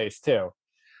over the place too.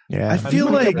 Yeah, I feel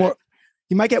like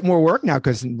you might get more work now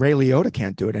because Ray Liotta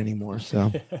can't do it anymore.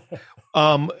 So,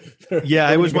 I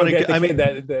was wondering. I mean,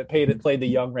 that played the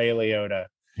young Ray Liotta.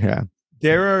 Yeah.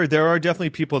 There are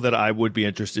definitely people that I would be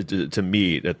interested to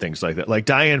meet at things like that. Like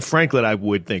Diane Franklin, I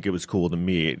would think it was cool to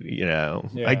meet,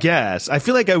 I guess. I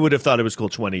feel like I would have thought it was cool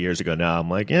 20 years ago. Now I'm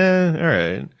like, yeah, all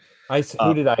right. I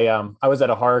was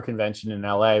at a horror convention in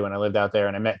LA when I lived out there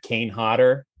and I met Kane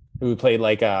Hodder, who played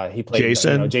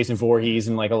Jason Jason Voorhees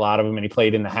and like a lot of them. And he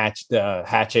played in the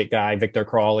Hatchet guy, Victor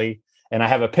Crawley. And I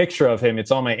have a picture of him.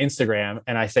 It's on my Instagram.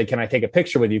 And I said, can I take a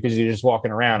picture with you? Because you're just walking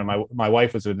around. And my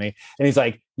wife was with me. And he's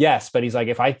like, yes. But he's like,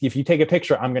 if you take a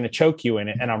picture, I'm going to choke you in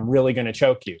it. And I'm really going to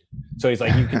choke you. So he's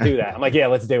like, you can do that. I'm like, yeah,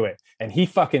 let's do it. And he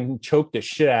fucking choked the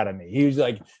shit out of me. He was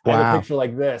like, I have a picture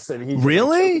like this. And he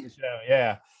really?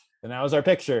 Yeah. And that was our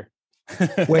picture.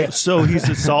 Wait, so he's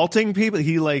assaulting people?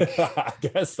 He like, I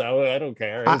guess so. I don't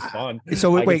care. It was fun.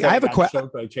 So wait, I have a question.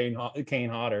 By Kane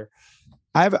Hodder.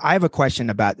 I have a question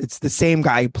about, it's the same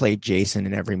guy who played Jason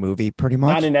in every movie, pretty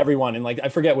much. Not in every one, and like I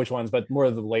forget which ones, but more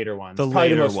of the later ones. Probably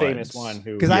the most famous one.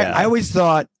 Because I always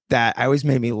thought that, I always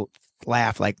made me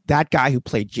laugh, like that guy who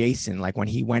played Jason, like when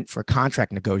he went for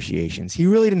contract negotiations, he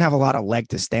really didn't have a lot of leg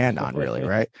to stand on, really,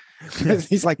 right? Because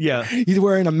he's like, he's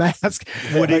wearing a mask.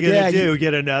 What are you gonna do?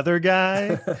 Get another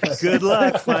guy? Good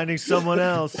luck finding someone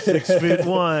else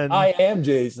 6'1". I am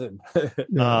Jason.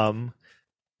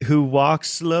 Who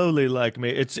walks slowly like me.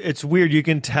 It's weird. You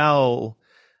can tell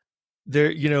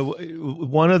there, you know,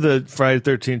 one of the Friday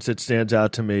the 13th that stands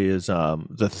out to me is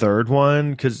the third one,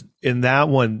 because in that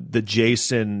one the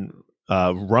Jason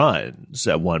runs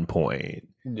at one point.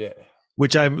 Yeah.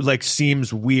 Which I'm like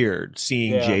seems weird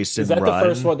seeing Jason. Is that run. The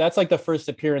first one? That's like the first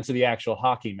appearance of the actual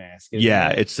hockey mask. Yeah,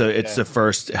 it? it's the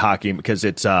first hockey, because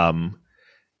it's the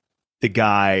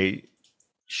guy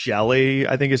Shelley,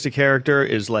 I think is the character,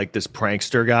 is like this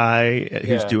prankster guy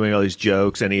who's doing all these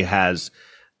jokes, and he has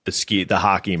the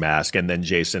hockey mask, and then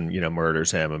Jason, you know,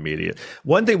 murders him immediately.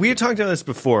 One thing we had talked about this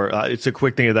before, it's a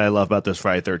quick thing that I love about those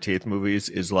Friday 13th movies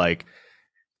is like,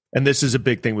 and this is a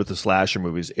big thing with the slasher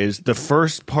movies, is the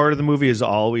first part of the movie is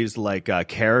always like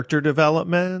character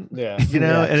development. Yeah, you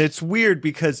know, and it's weird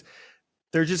because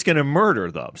they're just going to murder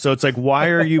them. So it's like, why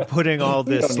are you putting all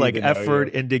this like effort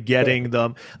into getting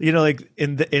them? You know, like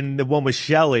in the one with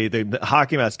Shelley, the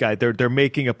hockey mask guy, they're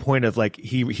making a point of like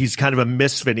he's kind of a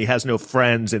misfit. He has no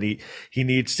friends, and he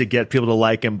needs to get people to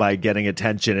like him by getting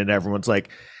attention. And everyone's like,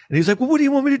 and he's like, well, what do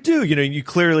you want me to do? You know, you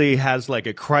clearly has like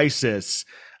a crisis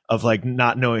of like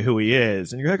not knowing who he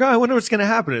is, and you're like, oh, I wonder what's going to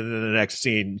happen. And then the next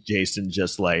scene, Jason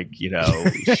just like, you know,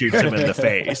 shoots him in the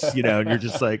face. You know, and you're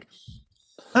just like,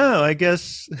 oh, I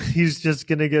guess he's just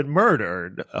going to get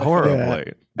murdered horribly.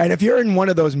 Yeah. And if you're in one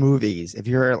of those movies, if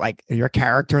you're like your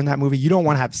character in that movie, you don't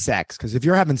want to have sex, because if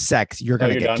you're having sex, you're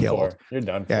going to get killed. You're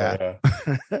done for. Yeah.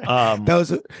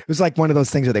 It was like one of those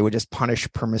things where they would just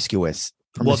punish promiscuous.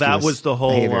 Well, that was the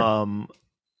whole. Behavior.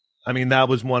 I mean, that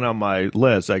was one on my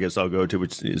list. I guess I'll go to,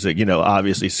 which is like, you know,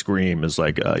 obviously Scream is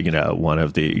like you know, one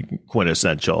of the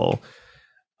quintessential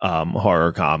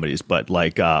horror comedies, but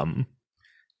like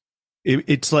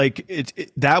it's like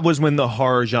that was when the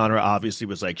horror genre obviously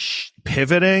was like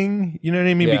pivoting, you know what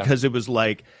I mean? Because it was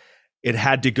like it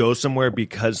had to go somewhere,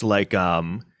 because like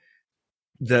the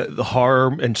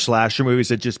horror and slasher movies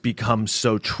had just become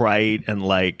so trite and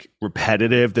like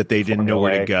repetitive that they didn't know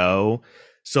where to go.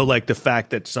 So like the fact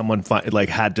that someone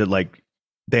had to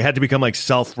become like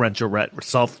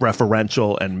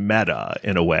self-referential and meta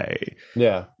in a way.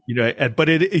 Yeah. You know, but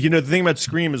you know, the thing about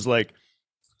Scream is like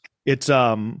it's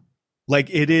like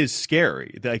it is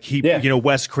scary. Like you know,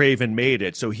 Wes Craven made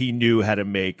it, so he knew how to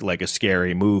make like a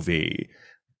scary movie.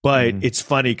 But it's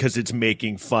funny because it's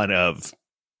making fun of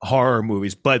horror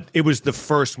movies, but it was the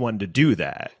first one to do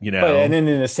that, you know. And then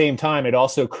in the same time, it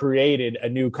also created a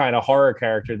new kind of horror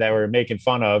character that we're making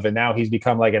fun of, and now he's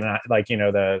become like you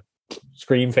know, the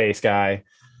Scream face guy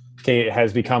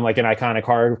has become like an iconic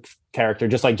horror character,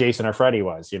 just like Jason or Freddy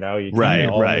was, you know. Right.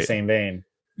 In the same vein.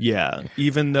 Yeah,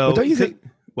 even though don't you think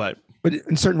what? But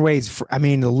in certain ways, I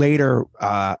mean, the later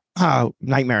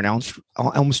Nightmare on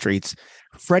Elm Streets,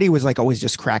 Freddy was like always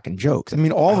just cracking jokes. I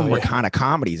mean, all of them were kind of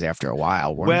comedies after a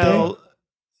while, weren't they?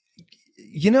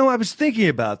 You know, I was thinking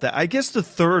about that. I guess the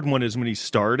third one is when he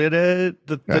started it,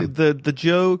 the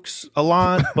jokes a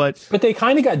lot, but they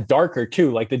kind of got darker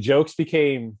too. Like the jokes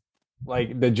became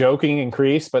like the joking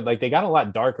increased, but like they got a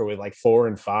lot darker with like 4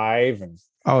 and 5. And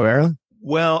oh, really?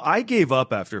 Well, I gave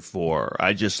up after 4.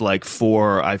 I just like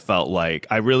 4. I felt like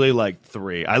I really liked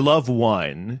 3. I love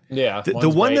 1. Yeah, the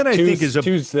one that I think is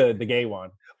two's the gay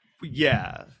one.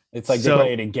 Yeah, it's like they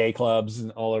played in gay clubs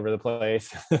all over the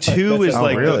place. 2 is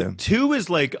like really? 2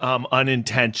 is like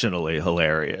unintentionally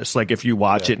hilarious. Like if you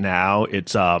watch it now,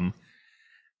 it's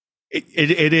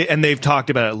it and they've talked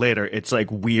about it later. It's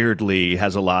like weirdly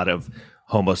has a lot of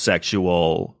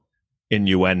homosexual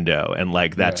innuendo, and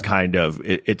like that's kind of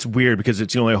it's weird because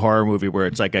it's the only horror movie where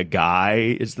it's like a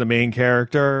guy is the main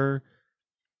character.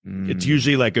 It's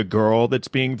usually like a girl that's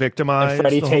being victimized. And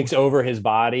Freddy takes over his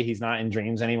body. He's not in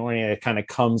dreams anymore. And it kind of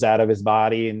comes out of his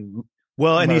body and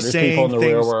Well, and he's saying people in the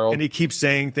things, real world. and he keeps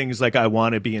saying things like, "I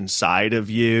want to be inside of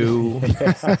you."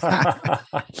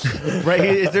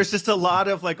 Right? There's just a lot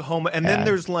of like homo, and then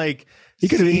there's like he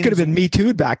could have been Me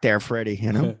Too'd back there, Freddie.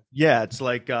 You know? Yeah, it's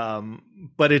like,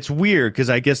 but it's weird because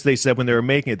I guess they said when they were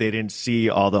making it, they didn't see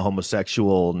all the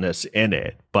homosexualness in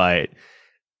it, but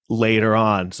later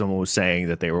on, someone was saying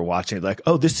that they were watching it like,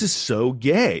 "Oh, this is so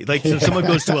gay!" Like, so someone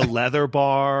goes to a leather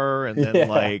bar, and then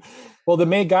like. Well, the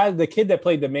main guy, the kid that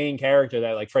played the main character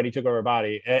that like Freddie took over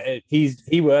body, he's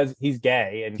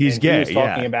gay, and he's gay. He was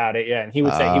talking about it, and he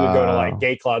would say he would go to like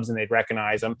gay clubs and they'd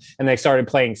recognize him, and they started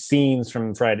playing scenes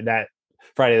from Friday the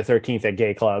 13th at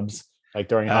gay clubs, like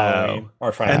during Halloween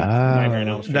or Friday Nightmare on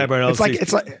Elm Street.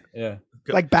 It's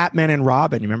like Batman and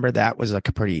Robin. You remember that was like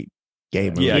a pretty gay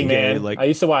movie. Yeah, He-Man. like I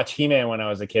used to watch He-Man when I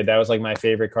was a kid. That was like my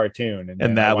favorite cartoon,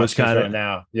 and that was kind of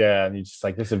now. Yeah, and you just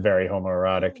like, this is very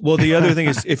homoerotic. Well, the other thing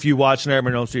is, if you watch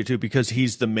Nightmare on Elm Street too, because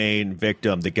he's the main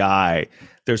victim, the guy,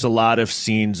 there's a lot of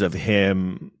scenes of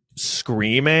him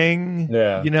screaming.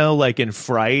 Yeah, you know, like in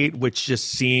fright, which just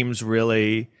seems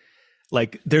really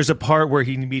like. There's a part where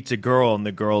he meets a girl, and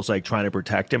the girl's like trying to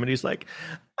protect him, and he's like,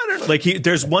 I don't know. Like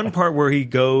there's one part where he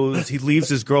leaves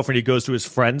his girlfriend, he goes to his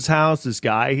friend's house, this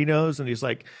guy he knows, and he's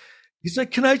like,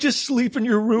 can I just sleep in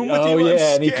your room with you? Oh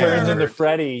yeah, and he turns into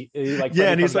Freddy.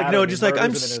 And he's like, no, just like,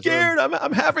 I'm scared.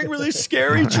 I'm having really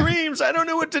scary dreams. I don't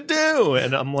know what to do.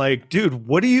 And I'm like, dude,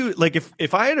 what do you like?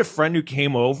 If I had a friend who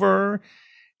came over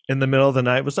in the middle of the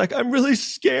night, was like, I'm really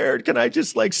scared, can I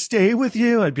just like stay with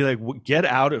you? I'd be like, get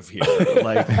out of here.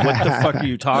 Like, what the fuck are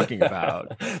you talking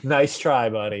about? Nice try,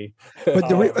 buddy.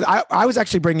 But I was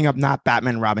actually bringing up not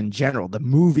Batman and Robin in general, the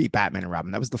movie Batman and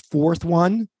Robin. That was the fourth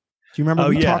one. Do you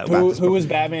remember? Talked about who was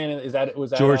Batman? Was that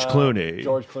George Clooney?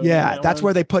 George Clooney. Yeah, that's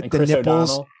where they put the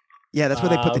nipples. O'Donnell. Yeah, that's where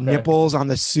they put the nipples on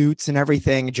the suits and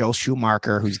everything. Joel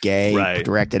Schumacher, who's gay,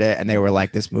 directed it, and they were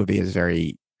like, "This movie is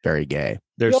very, very gay."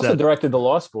 He also directed The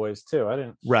Lost Boys too. I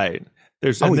didn't. Right.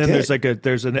 There's an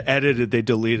edited. They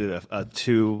deleted a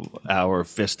 2-hour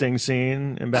fisting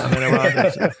scene in Batman and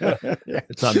Robin.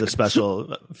 It's on the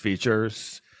special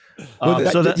features.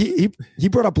 He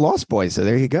brought up Lost Boys, so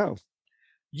there you go.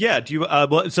 Yeah. Do you?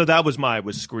 So that was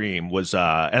was Scream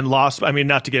and Lost. I mean,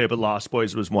 not to get it, but Lost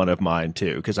Boys was one of mine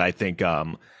too, because I think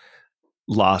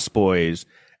Lost Boys.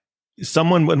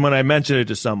 Someone, when I mentioned it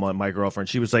to someone, my girlfriend,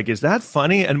 she was like, "Is that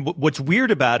funny?" And what's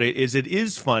weird about it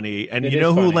is funny. And you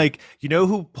know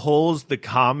who pulls the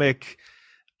comic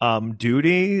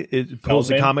duty? It pulls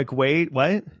the comic weight.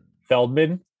 What?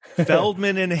 Feldman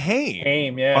and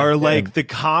Haim are like the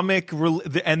comic,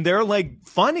 and they're like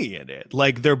funny in it.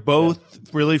 Like they're both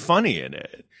really funny in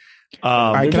it.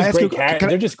 They're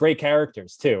just great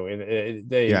characters too.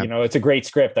 It's a great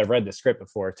script. I've read the script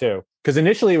before too, because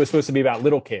initially it was supposed to be about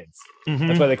little kids. Mm-hmm.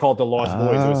 That's why they called it The Lost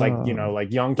Boys. It was like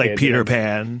like young kids, like Peter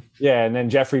Pan. Yeah, and then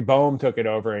Jeffrey Boehm took it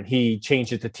over and he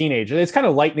changed it to teenagers. It's kind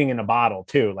of lightning in a bottle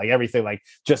too, like everything, like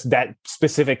just that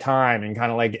specific time and kind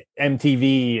of like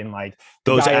MTV and like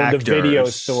those actors, the video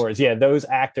stores. Yeah, those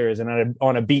actors and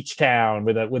on a beach town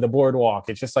with a boardwalk.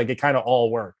 It's just like it kind of all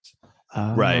worked.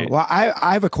 Right. Well, I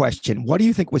have a question. What do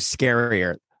you think was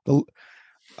scarier, the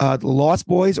Lost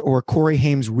Boys or Corey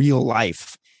Haim's real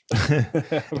life?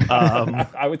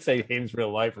 I would say Haim's real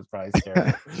life was probably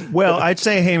scary. Well, I'd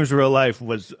say Haim's real life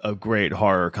was a great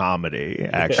horror comedy.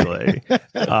 Actually,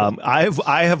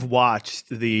 I have watched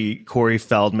the Corey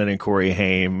Feldman and Corey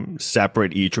Haim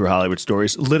separate E! True Hollywood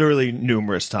Stories literally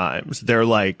numerous times.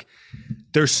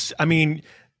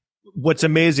 What's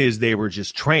amazing is they were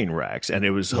just train wrecks, and it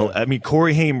was. Yeah. I mean,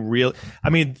 Corey Haim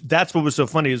that's what was so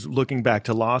funny is looking back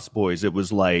to Lost Boys. It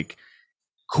was like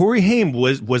Corey Haim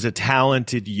was a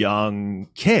talented young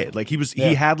kid. Like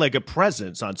he had like a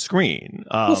presence on screen.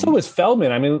 So was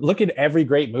Feldman. I mean, look at every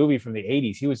great movie from the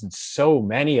 80s. He was in so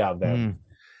many of them.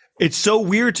 It's so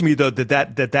weird to me though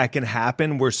that can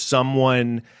happen where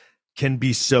someone can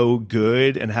be so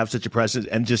good and have such a presence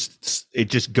and it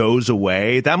just goes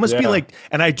away. That must be like,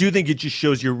 and I do think it just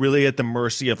shows you're really at the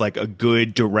mercy of like a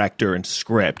good director and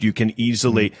script. You can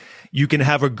easily, you can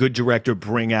have a good director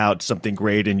bring out something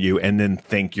great in you and then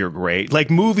think you're great. Like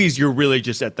movies, you're really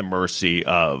just at the mercy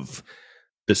of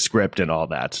the script and all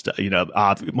that stuff, you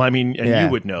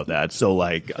would know that. So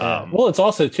like, well, it's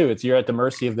also too, you're at the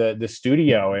mercy of the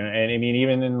studio. And I mean,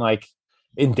 even in like,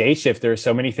 in Day Shift, there are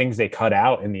so many things they cut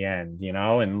out in the end,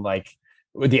 and like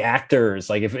with the actors,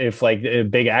 like if like a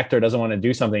big actor doesn't want to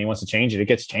do something, he wants to change it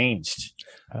gets changed.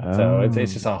 So it's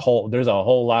just there's a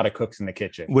whole lot of cooks in the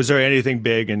kitchen. Was there anything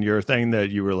big in your thing that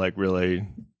you were like really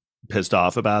pissed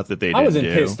off about that they didn't I wasn't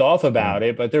pissed off about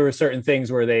it, but there were certain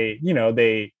things where they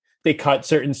they cut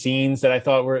certain scenes that I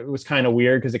thought was kind of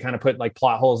weird because they kind of put like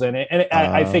plot holes in it. And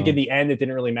I think in the end it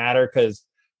didn't really matter because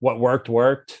what worked.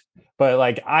 But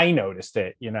like I noticed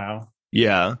it, you know.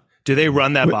 Yeah. Do they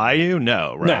run that by you?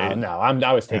 No, right? No.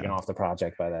 I was taken off the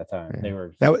project by that time. They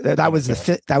were that was the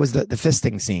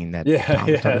fisting scene that. Yeah,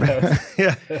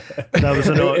 that was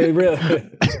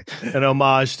an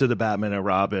homage to the Batman and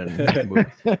Robin movie.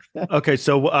 Okay,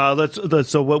 so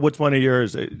what's one of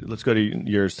yours? Let's go to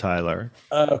yours, Tyler.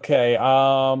 Okay,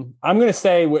 I'm gonna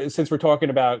say, since we're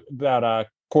talking about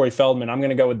Corey Feldman, I'm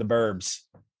gonna go with The Burbs.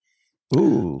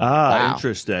 Ooh, wow.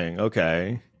 Interesting.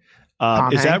 Okay.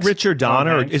 Is that Richard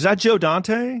Donner? Or is that Joe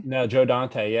Dante? No, Joe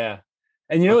Dante. Yeah.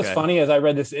 And you know what's funny? As I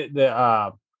read this,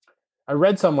 I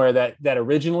read somewhere that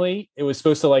originally it was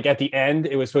supposed to, like, at the end,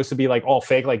 it was supposed to be like all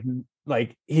fake. Like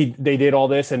they did all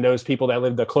this, and those people that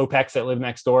lived, the Klopeks that lived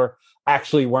next door,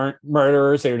 actually weren't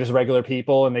murderers. They were just regular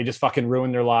people, and they just fucking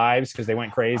ruined their lives because they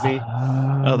went crazy.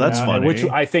 Oh, that's funny. Which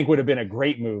I think would have been a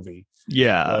great movie.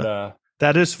 Yeah. But,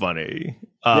 that is funny.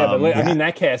 I mean,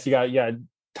 that cast, you got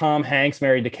Tom Hanks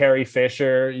married to Carrie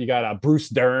Fisher. You got Bruce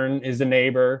Dern is the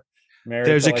neighbor.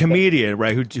 There's a comedian,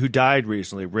 right, who died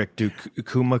recently, Rick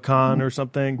Ducommun or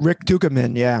something. Rick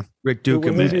Ducommun, yeah. Rick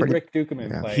Ducommun. Who did Rick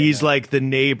Ducommun play? He's like the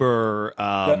neighbor.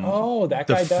 That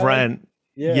guy died? Friend.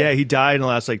 Yeah, he died in the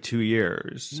last like 2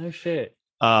 years. No shit.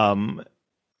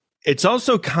 It's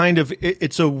also kind of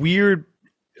it's a weird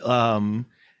era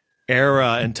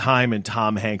and time in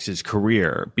Tom Hanks's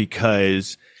career,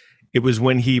 because it was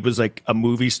when he was like a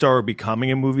movie star or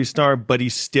becoming a movie star, but he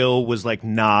still was like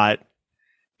not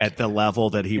at the level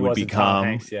that he would become. Tom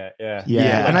Hanks yet.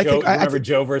 Yeah. And I think remember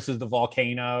Joe versus the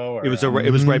Volcano. It was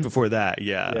right before that.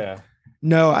 Yeah. Yeah.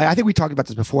 No, I think we talked about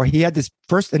this before. He had this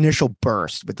first initial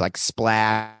burst with like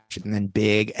Splash and then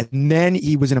Big, and then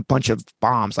he was in a bunch of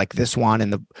bombs like this one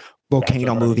and the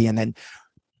Volcano movie, and then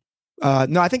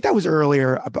no, I think that was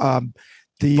earlier.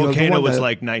 The Volcano was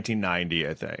like 1990,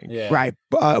 I think. Yeah. Right.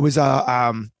 It was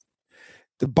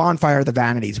the Bonfire of the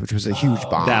Vanities, which was a huge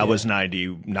bomb. That was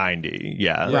 90.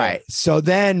 Yeah. Right. So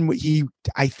then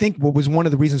I think what was one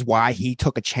of the reasons why he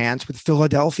took a chance with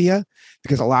Philadelphia,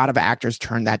 because a lot of actors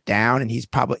turned that down. And he's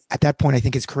probably at that point, I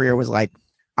think his career was like,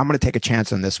 I'm going to take a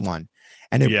chance on this one.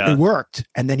 And it worked.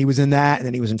 And then he was in that, and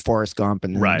then he was in Forrest Gump.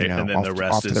 And then, and then the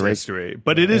rest is history.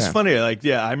 But it is funny. Like,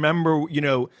 I remember,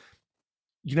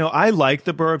 I like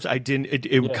The Burbs. I didn't.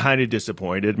 It kind of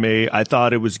disappointed me. I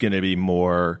thought it was going to be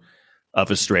more of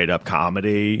a straight up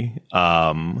comedy,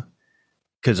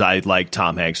 because I liked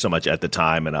Tom Hanks so much at the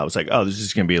time, and I was like, "Oh, this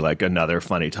is going to be like another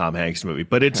funny Tom Hanks movie."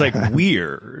 But it's like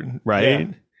weird,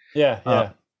 right?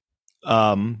 Yeah.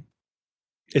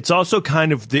 It's also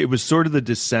kind of it was sort of the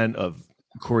descent of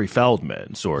Corey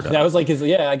Feldman, sort of. That was like his.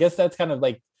 Yeah, I guess that's kind of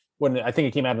like when I think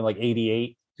it came out in like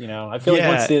 '88. I feel like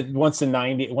once the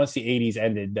 80s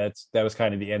ended, that was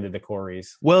kind of the end of the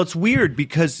Coreys. Well, it's weird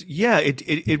because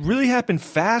it really happened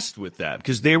fast with that,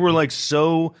 because they were like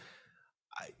so.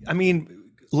 I mean,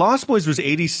 Lost Boys was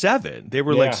 87. They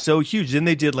were like so huge. Then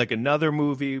they did like another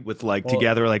movie with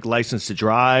together, like License to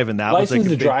Drive, and that License was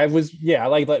like to Drive was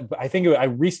I think I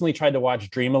recently tried to watch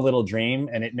Dream a Little Dream,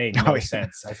 and it made no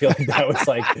sense. I feel like that was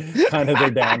like kind of their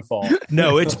downfall.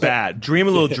 No, it's bad. Dream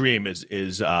a Little Dream is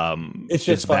it's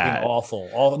just fucking bad.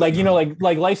 Awful. Like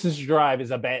like License to Drive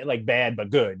is a bad but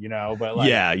good, but like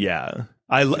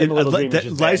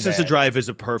License to Drive is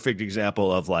a perfect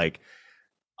example of like,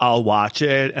 I'll watch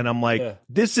it and I'm like,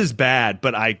 this is bad,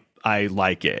 but I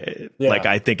like it. Yeah. Like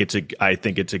I think it's a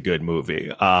good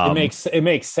movie. It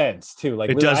makes sense too.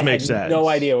 Like it does make sense. No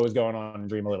idea what was going on in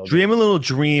Dream a Little Dream. Dream a Little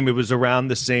Dream. It was around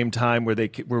the same time where they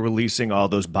were releasing all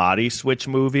those body switch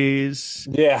movies.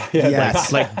 Yeah.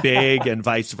 Yes. like Big and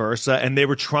vice versa, and they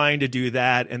were trying to do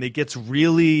that, and it gets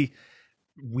really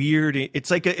weird. It's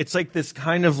like this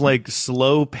kind of like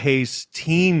slow paced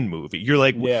teen movie. You're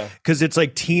like, because it's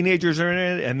like teenagers are in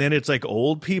it, and then it's like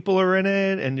old people are in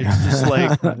it, and it's just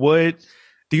like what.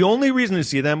 The only reason to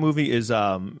see that movie is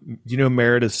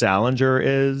Meredith Salinger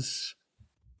is.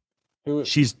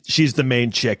 She's the main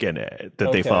chick in it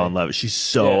that they fall in love with. She's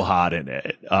so hot in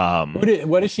it.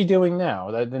 What is she doing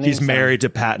now? She's married to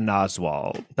Patton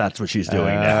Oswalt. That's what she's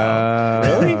doing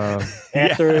now.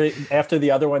 Really? After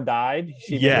the other one died?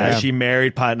 She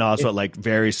married Patton Oswalt like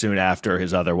very soon after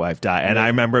his other wife died. And I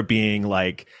remember being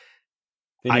like,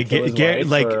 I get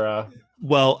like,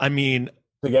 well, I mean,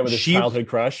 to get with his childhood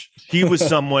crush. She was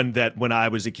someone that when I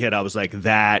was a kid, I was like,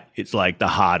 that it's like the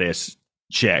hottest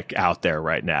chick out there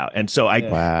right now. And so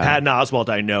Patton Oswalt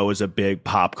I know is a big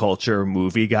pop culture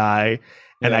movie guy,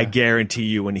 and I guarantee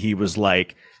you when he was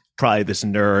like probably this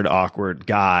nerd, awkward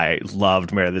guy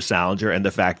loved Meredith Salinger, and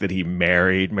the fact that he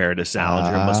married Meredith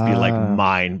Salinger must be like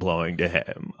mind blowing to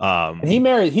him. And he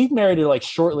married her like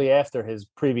shortly after his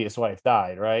previous wife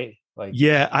died, right? Like,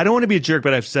 yeah, I don't want to be a jerk,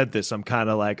 but I've said this. I'm kind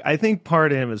of like, I think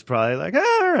part of him is probably like,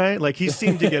 all right, like he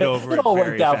seemed to get over it. It all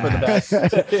worked out for the best.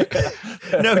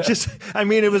 No, just, I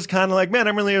mean, it was kind of like, man,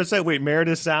 I'm really upset. Wait,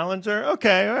 Meredith Salinger?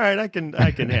 Okay, all right, I can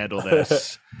handle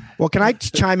this. Well, can I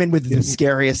chime in with the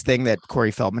scariest thing that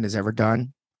Corey Feldman has ever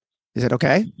done? Is it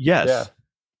okay? Yes.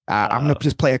 Yeah. I'm going to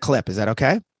just play a clip. Is that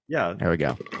okay? Yeah. There we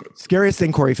go. Scariest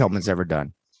thing Corey Feldman's ever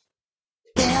done.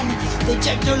 They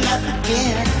checked your life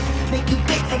again. Make you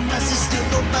beg for mercy, still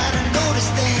nobody notice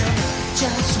them.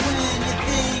 Just when you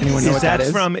think. Anyone know what that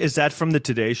is? Is that from the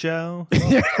Today Show?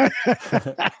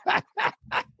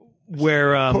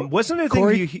 Where wasn't it?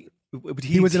 Corey,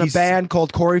 he was in a band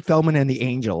called Corey Feldman and the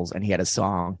Angels, and he had a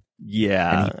song.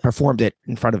 Yeah, and he performed it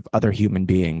in front of other human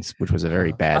beings, which was a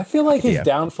very bad. I feel like idea. his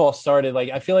downfall started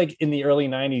I feel like in the early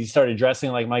 '90s, he started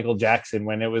dressing like Michael Jackson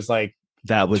when it was like.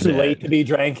 That was too late to be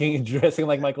drinking and dressing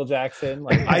like Michael Jackson.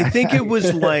 Like, I think it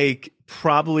was like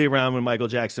probably around when Michael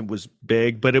Jackson was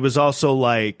big, but it was also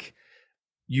like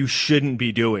you shouldn't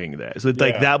be doing this.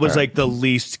 Like that was like the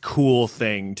least cool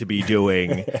thing to be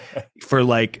doing for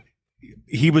like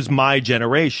he was my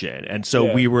generation. And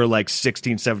so we were like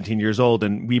 16, 17 years old,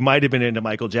 and we might have been into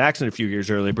Michael Jackson a few years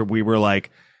earlier, but we were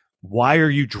like, why are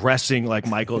you dressing like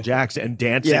Michael Jackson and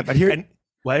dancing? Yeah, but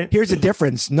here's the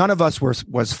difference. None of us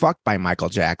was fucked by Michael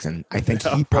Jackson. I think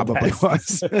he probably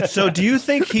was. So do you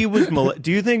think he was,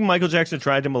 do you think Michael Jackson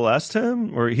tried to molest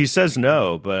him? Or he says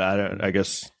no, but I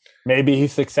guess. Maybe he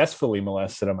successfully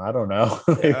molested him. I don't know.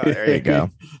 There you go.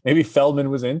 Maybe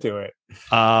Feldman was into it.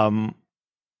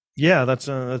 Yeah, that's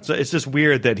it's just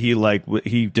weird that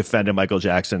he defended Michael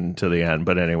Jackson to the end.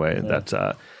 But anyway, that's,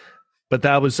 but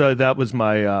that was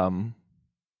my,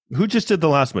 who just did the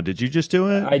last one? Did you just do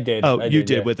it? I did. Oh, you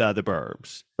did with the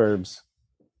Burbs. Burbs.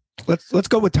 Let's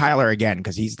go with Tyler again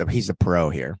because he's the pro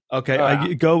here.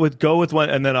 Okay, go with one,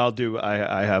 and then I'll do.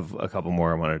 I have a couple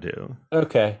more I want to do.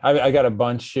 Okay, I got a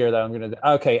bunch here that I'm gonna do.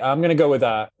 Okay, I'm gonna go with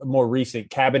a more recent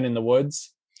Cabin in the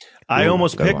Woods. I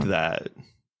almost picked that.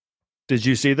 Did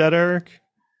you see that, Eric?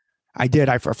 I did.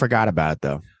 I forgot about it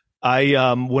though.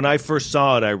 I when I first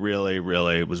saw it, I really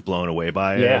was blown away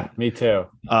by it. Yeah, me too.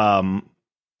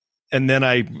 And then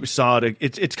I saw it.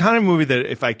 It's kind of a movie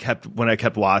that when I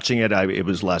kept watching it, it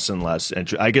was less and less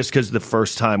interesting. I guess because the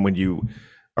first time when you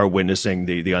are witnessing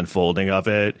the unfolding of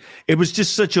it, it was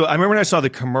just I remember when I saw the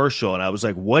commercial and I was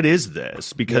like, "What is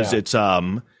this?" Because it's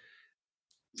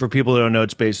for people who don't know,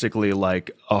 it's basically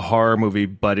like a horror movie,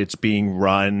 but it's being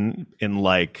run in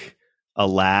like a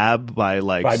lab by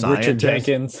scientists. Richard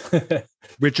Jenkins.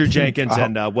 Richard Jenkins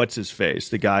and what's his face,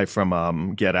 the guy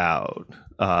from Get Out.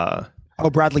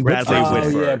 Bradley Whitford.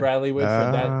 Oh, yeah, Bradley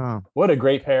Whitford. What a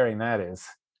great pairing that is.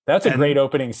 That's a great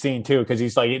opening scene too, because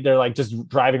they're like just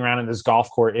driving around in this golf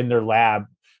court in their lab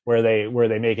where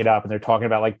they make it up, and they're talking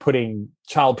about like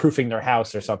childproofing their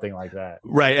house or something like that.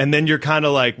 Right, and then you're kind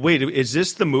of like, wait, is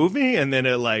this the movie? And then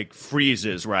it like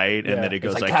freezes, right? And then it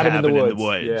goes like Cabin in the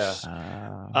Woods.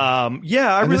 Yeah.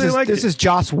 I really like this. Is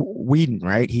Joss Whedon,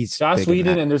 right? He's Joss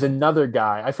Whedon, and there's another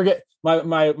guy. I forget.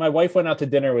 My wife went out to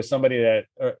dinner with somebody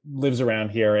that lives around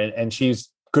here, and she's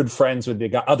good friends with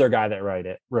the other guy that wrote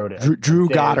it. Drew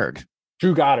Goddard.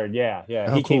 Drew Goddard, yeah.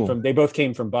 Oh, they both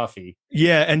came from Buffy.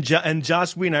 Yeah, and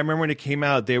Joss Whedon, I remember when it came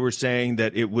out, they were saying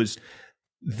that it was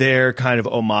their kind of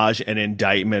homage and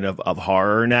indictment of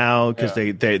horror now, because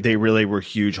they really were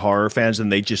huge horror fans,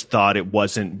 and they just thought it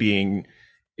wasn't being.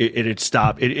 It had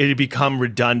stopped. It had become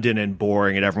redundant and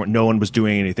boring, and no one was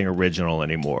doing anything original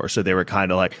anymore. So they were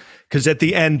kind of like, because at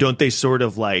the end, don't they sort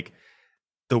of like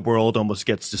the world almost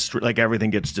gets destroyed, like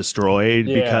everything gets destroyed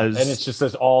because, and it's just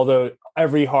as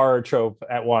every horror trope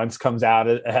at once comes out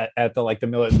at the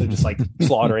military, they're just like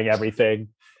slaughtering everything.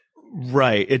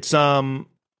 Right. It's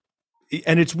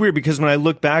and it's weird because when I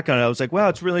look back on it, I was like, wow,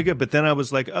 it's really good. But then I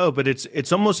was like, oh, but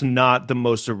it's almost not the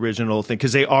most original thing,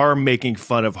 because they are making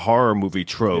fun of horror movie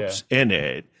tropes in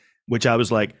it, which I was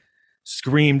like,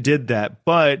 Scream did that,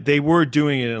 but they were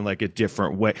doing it in like a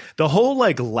different way. The whole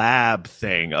like lab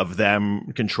thing of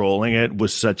them controlling it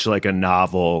was such like a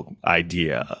novel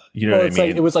idea. You know what I mean?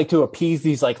 Like, it was like to appease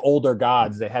these like older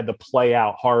gods, they had to play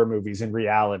out horror movies in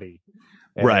reality.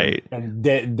 Right. And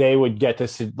they would get to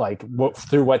see, like,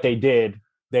 through what they did,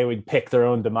 they would pick their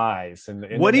own demise.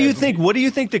 And what do you think? What do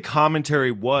you think the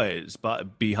commentary was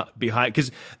behind?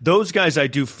 Because those guys, I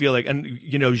do feel like, and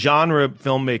genre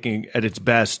filmmaking at its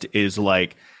best is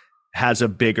like has a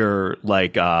bigger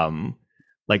like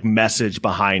like message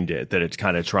behind it that it's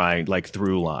kind of trying like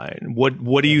through line.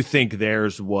 What do you think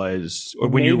theirs was, or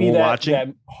when Maybe you were watching? That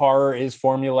horror is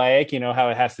formulaic, you know, how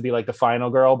it has to be like the final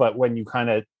girl, but when you kind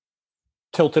of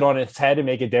tilt it on its head and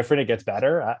make it different, it gets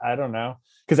better. I don't know,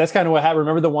 because that's kind of what happened.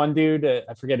 Remember the one dude,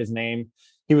 I forget his name,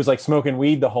 he was like smoking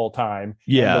weed the whole time.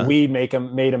 Yeah, and the weed made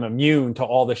him immune to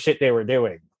all the shit they were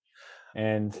doing.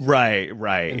 And right,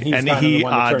 and he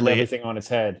oddly everything on its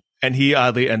head. And he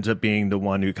oddly ends up being the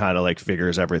one who kind of like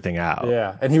figures everything out.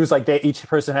 Yeah, and he was like, each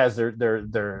person has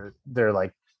their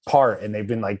like part, and they've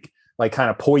been like kind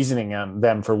of poisoning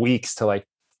them for weeks to like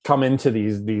come into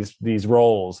these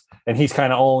roles, and he's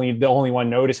kind of the only one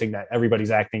noticing that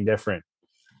everybody's acting different.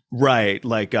 Right,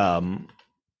 like and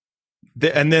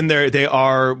then they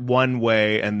are one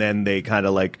way, and then they kind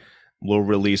of like will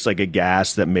release like a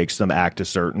gas that makes them act a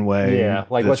certain way. Yeah,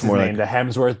 like what's his name? The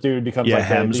Hemsworth dude becomes like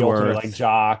the ultimate like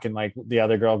jock, and like the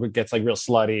other girl gets like real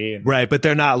slutty. And... Right, but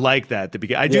they're not like that at the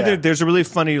beginning. There's a really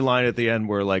funny line at the end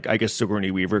where like I guess Sigourney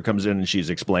Weaver comes in and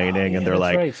she's explaining, and they're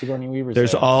like, right. Sigourney Weaver's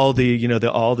there's there. all the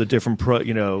all the different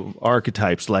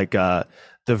archetypes, like the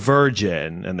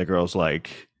virgin, and the girl's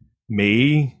like,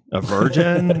 me, a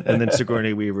virgin, and then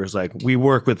Sigourney Weaver's like, we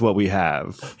work with what we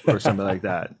have, or something like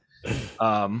that.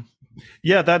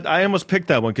 Yeah, that I almost picked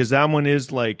that one because that one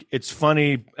is like, it's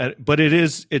funny, but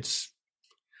it's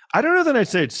I don't know that I'd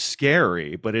say it's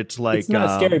scary, but it's like it's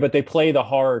not scary, but they play the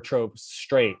horror tropes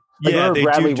straight. Like, yeah,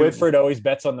 Bradley Whitford always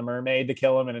bets on the mermaid to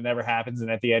kill him, and it never happens,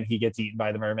 and at the end he gets eaten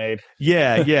by the mermaid.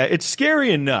 Yeah, it's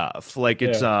scary enough. Like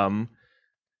it's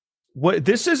what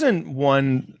this isn't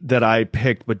one that I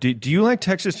picked, but do you like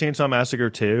Texas Chainsaw Massacre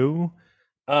 2?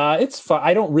 It's fun.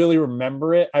 I don't really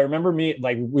remember it. I remember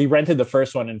we rented the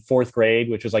first one in 4th grade,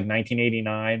 which was like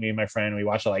 1989. Me and my friend, we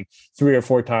watched it like 3 or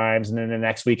 4 times, and then the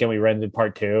next weekend we rented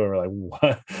part 2, and we're like,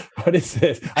 what is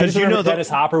this? I just remember Dennis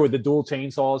Hopper with the dual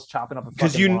chainsaws chopping up a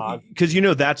fucking log. Because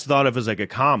that's thought of as like a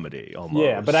comedy almost.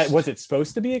 Yeah, but was it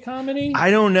supposed to be a comedy?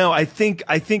 I don't know. I think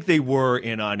they were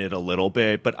in on it a little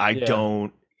bit, but I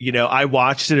don't. I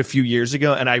watched it a few years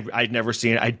ago, and I'd never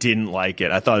seen it. I didn't like it.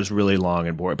 I thought it was really long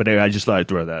and boring. But anyway, I just thought I'd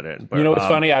throw that in. But, what's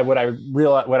funny? What I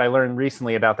learned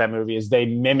recently about that movie is they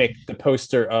mimicked the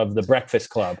poster of The Breakfast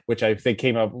Club, which I think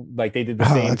came up like they did the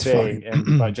same thing.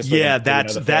 And just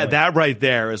that right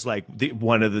there is like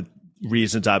one of the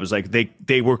reasons I was like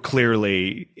they were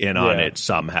clearly in on it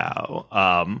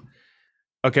somehow.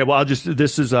 Okay, well this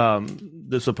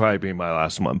will probably be my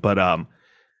last one, but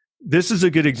this is a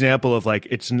good example of like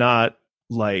it's not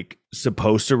like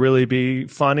supposed to really be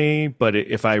funny, but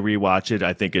if I rewatch it,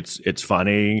 I think it's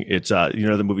funny. It's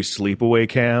the movie Sleepaway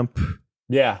Camp.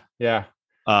 Yeah. Do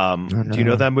you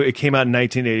know that movie? It came out in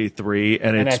 1983,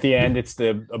 and at the end, it's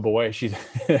a boy. She's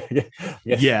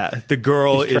the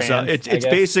girl is trans, it's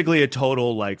basically a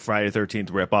total like Friday the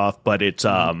 13th ripoff, but it's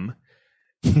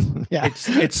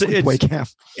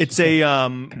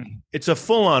it's a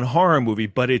full-on horror movie,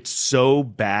 but it's so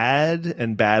bad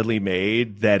and badly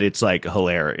made that it's like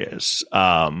hilarious.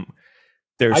 I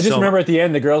just remember at the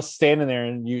end the girl's standing there,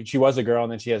 and she was a girl,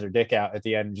 and then she has her dick out at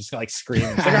the end and just like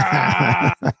screaming.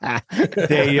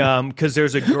 Because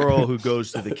there's a girl who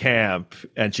goes to the camp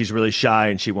and she's really shy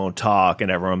and she won't talk, and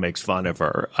everyone makes fun of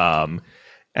her.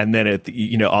 And then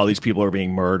all these people are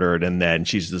being murdered, and then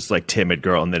she's this like timid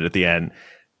girl, and then at the end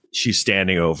she's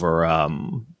standing over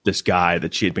this guy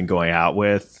that she had been going out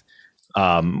with,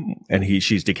 and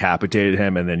she's decapitated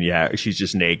him, and then she's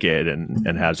just naked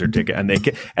and has her ticket,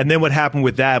 and then what happened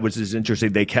with that, which is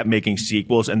interesting, they kept making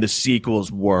sequels, and the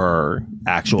sequels were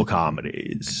actual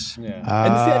comedies. And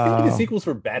I feel like the sequels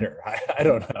were better. I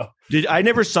don't know. I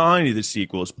never saw any of the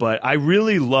sequels, but I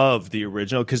really love the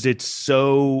original because it's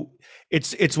so.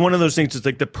 It's one of those things. It's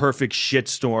like the perfect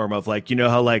shitstorm of like,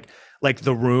 how like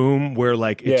The Room, where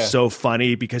like it's so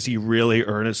funny because he really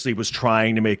earnestly was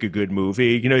trying to make a good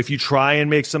movie. If you try and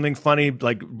make something funny,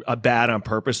 like a bad on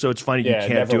purpose, so it's funny, you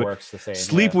can't it do works it. The same.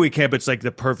 Sleepaway Camp, it's like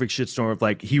the perfect shitstorm of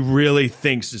like he really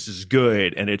thinks this is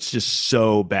good and it's just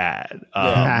so bad.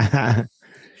 And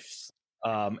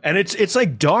it's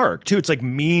like dark too. It's like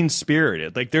mean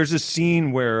spirited. Like there's a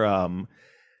scene where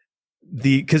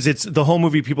because it's the whole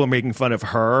movie, people are making fun of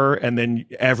her, and then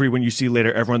everyone you see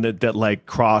later, everyone that like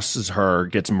crosses her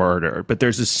gets murdered. But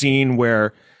there's a scene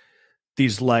where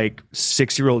these like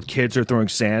 6-year-old kids are throwing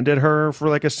sand at her for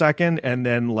like a second, and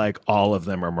then like all of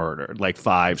them are murdered, like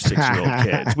 5-6-year-old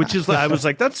kids, which is I was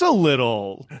like, that's a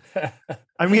little.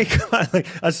 I mean, like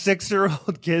a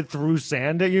 6-year-old kid threw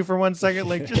sand at you for 1 second,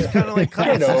 like just kind of like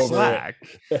cut some slack.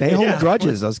 They hold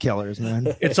grudges, those killers,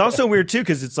 man. It's also weird too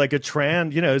because it's like a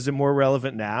trans. Is it more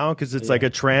relevant now because it's like a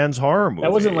trans horror movie?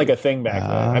 That wasn't like a thing back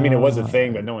then. I mean, it was a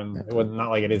thing, but it was not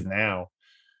like it is now.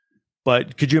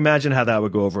 But could you imagine how that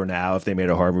would go over now if they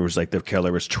made a horror movie was like the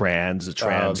killer was trans, the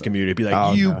trans community would be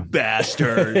like, you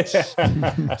bastards.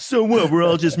 So what? We're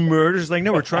all just murderers? Like,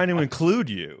 no, we're trying to include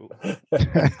you.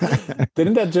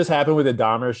 Didn't that just happen with the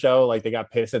Dahmer show? Like they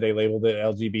got pissed that they labeled it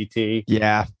LGBT.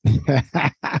 Yeah.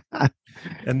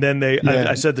 And then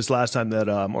I said this last time that,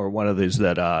 or one of these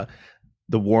that,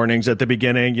 the warnings at the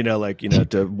beginning,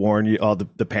 to warn you, all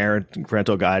the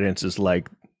parental guidance is like,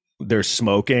 there's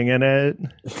smoking in it.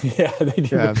 Yeah, they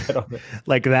do. Yeah.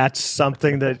 Like that's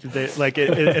something that they like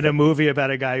in a movie about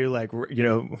a guy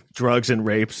who drugs and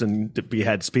rapes and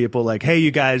beheads people. Like, hey, you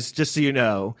guys, just so you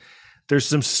know, there's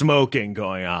some smoking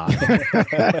going on.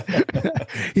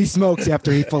 He smokes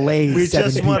after he fillets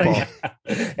 7 people.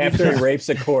 After he rapes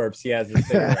a corpse, he has a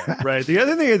cigarette. Right. The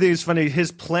other thing I think is funny,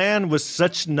 his plan was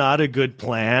such not a good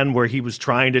plan where he was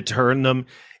trying to turn them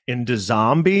into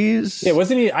zombies. Yeah,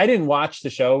 wasn't he? I didn't watch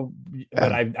the show,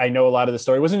 but I know a lot of the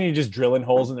story. Wasn't he just drilling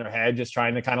holes in their head, just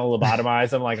trying to kind of lobotomize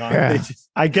them? Like,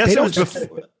 I guess it was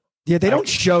before. Yeah, they don't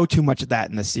show too much of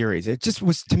that in the series. It just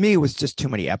was, to me, it was just too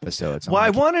many episodes. Well, I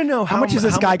want to know how much is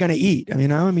this guy going to eat? He's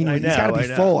got to be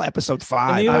full episode 5.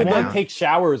 And he would like take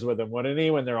showers with him, wouldn't he?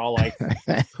 When they're all like,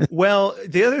 well,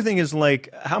 the other thing is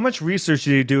like, how much research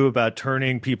did you do about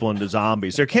turning people into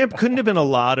zombies? There couldn't have been a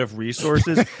lot of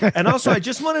resources. And also, I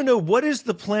just want to know, what is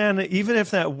the plan, even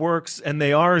if that works and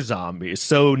they are zombies?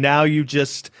 So now you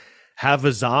just have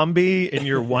a zombie in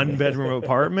your 1-bedroom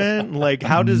apartment? Like,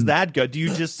 how does that go? Do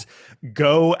you just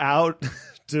go out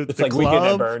to it's the like club? Weekend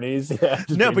at Bernie's? Yeah,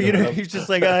 no, but he's just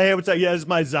like, oh, hey, what's up? Yeah, it's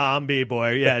my zombie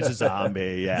boy. Yeah, it's a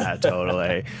zombie. Yeah,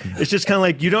 totally. It's just kind of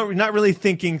like you're not really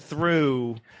thinking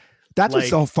through. That's what's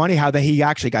so funny, how that he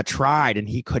actually got tried and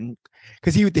he couldn't,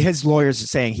 because his lawyers are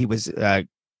saying he was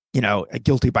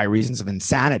guilty by reasons of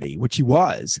insanity, which he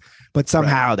was, but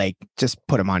somehow they just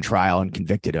put him on trial and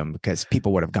convicted him because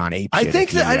people would have gone ape shit.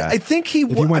 I think he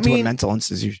went to a mental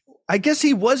institution. I guess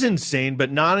he was insane,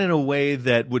 but not in a way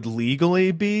that would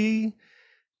legally be.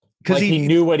 Because he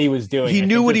knew what he was doing. He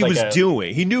knew what he was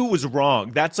doing. He knew it was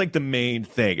wrong. That's like the main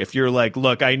thing. If you're like,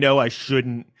 look, I know I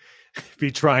shouldn't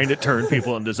be trying to turn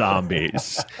people into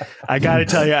zombies. I got to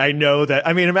tell you, I know that.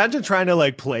 I mean, imagine trying to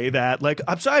like play that. Like,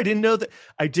 I'm sorry, I didn't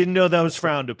know that was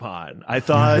frowned upon. I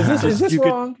thought, is this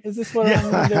wrong? Is this what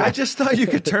I'm doing? I just thought you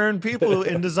could turn people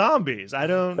into zombies. I've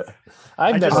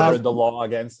never heard the law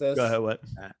against this. Go ahead. What?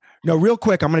 No, real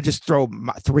quick, I'm going to just throw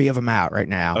 3 of them out right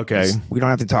now. Okay. We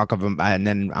don't have to talk of them, and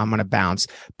then I'm going to bounce.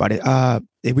 But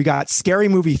we got Scary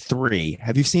Movie 3.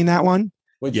 Have you seen that one?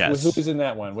 Yes. Who's in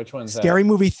that one? Which one's Scary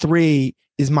Movie 3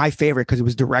 is my favorite because it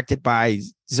was directed by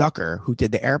Zucker, who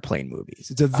did the Airplane movies.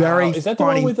 It's a very is that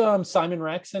funny... the one with Simon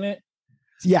Rex in it?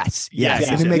 Yes.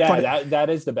 That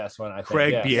is the best one, I think.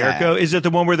 Craig Bierko. Is it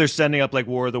the one where they're sending up like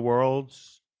War of the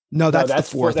Worlds? No, that's the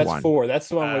fourth one. That's 4. That's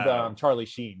the one with Charlie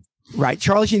Sheen. Right,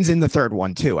 Charlie Sheen's in the third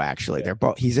one too. Actually,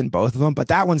 he's in both of them, but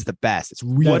that one's the best. It's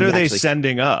really. What are they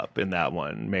sending up in that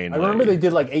one mainly? I remember they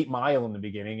did like 8 Mile in the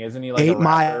beginning, isn't he? Like 8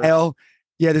 Mile.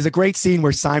 Yeah, there's a great scene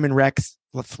where Simon Rex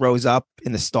throws up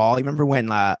in the stall. You remember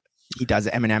when he does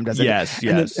it? Eminem does it. Yes.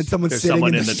 And someone's There's sitting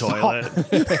someone in the toilet.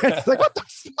 It's like, what the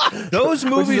fuck? Those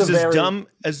movies,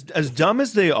 as dumb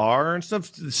as they are and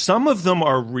stuff, some of them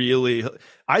are really.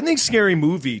 I think Scary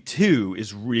Movie 2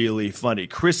 is really funny.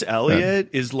 Chris Elliott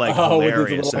is like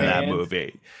hilarious in that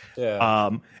movie.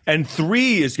 Yeah. And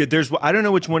 3 is good. I don't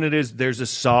know which one it is. There's a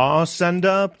Saw send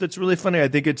up that's really funny. I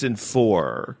think it's in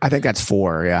 4. I think that's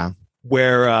 4. Yeah.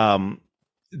 Where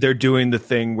they're doing the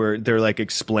thing where they're like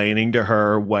explaining to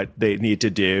her what they need to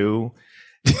do.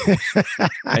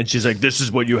 And she's like, this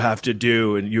is what you have to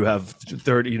do, and you have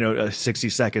 60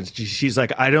 seconds. She's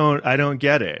like, I don't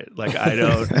get it. Like, I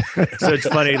don't. So it's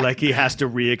funny, like he has to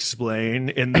re-explain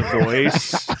in the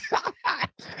voice.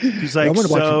 He's like,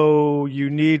 so you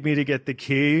need me to get the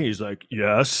key? He's like,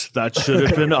 yes, that should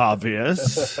have been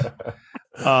obvious.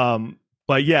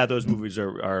 But yeah, those movies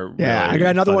are yeah. really I got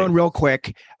another funny. one real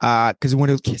quick because when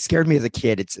it scared me as a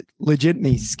kid, it's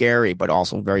legitimately scary, but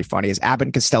also very funny. Is Abbott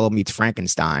and Costello Meets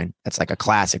Frankenstein? That's like a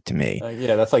classic to me.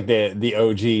 Yeah, that's like the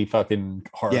OG fucking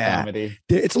horror comedy.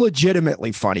 It's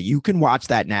legitimately funny. You can watch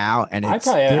that now, and I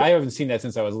haven't seen that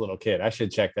since I was a little kid. I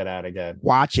should check that out again.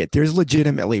 Watch it. There's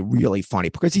legitimately really funny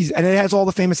because and it has all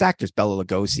the famous actors, Bela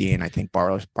Lugosi and I think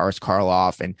Boris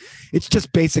Karloff, and it's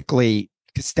just basically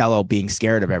Costello being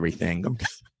scared of everything.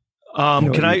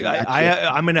 I'm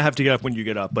gonna have to get up when you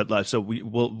get up, but so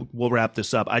we'll wrap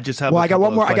this up. I just have I got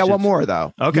one more. I got one more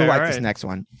though. Okay, you'll like this next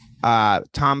one.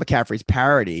 Tom McCaffrey's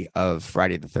parody of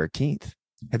Friday the 13th.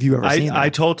 Have you ever seen that? I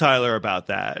told Tyler about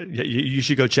that. You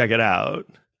should go check it out.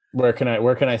 Where can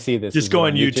I see this? Just go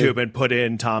on YouTube and put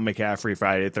in Tom McCaffrey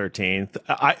Friday the 13th.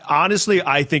 I honestly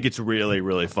think it's really,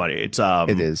 really funny. It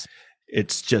is.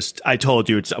 It's just, I told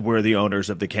you, we're the owners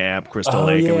of the camp, Crystal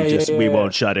Lake, and we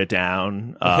won't shut it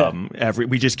down.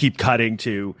 We just keep cutting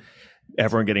to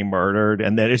everyone getting murdered,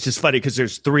 and then it's just funny because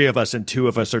there's 3 of us and 2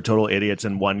 of us are total idiots,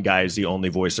 and one guy is the only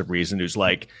voice of reason who's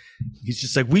like, he's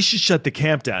just like, we should shut the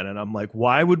camp down, and I'm like,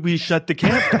 why would we shut the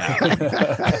camp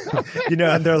down?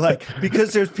 And they're like,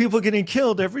 because there's people getting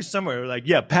killed every summer. We're like,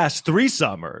 yeah, past 3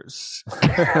 summers.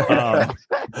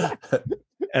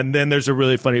 And then there's a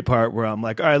really funny part where I'm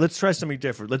like, all right, let's try something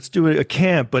different. Let's do a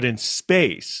camp, but in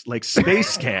space, like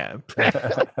space camp.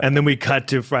 And then we cut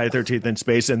to Friday the 13th in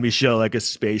space, and we show like a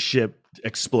spaceship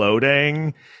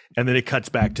exploding. And then it cuts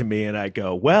back to me, and I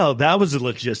go, well, that was a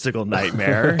logistical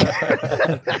nightmare.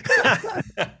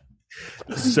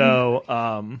 So,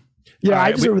 yeah,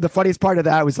 I just remember the funniest part of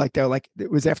that was like,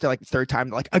 it was after like the 3rd time,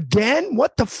 like, again,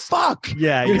 what the fuck?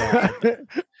 Yeah.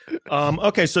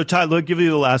 Okay, so Tyler, I'll give you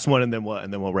the last one, and then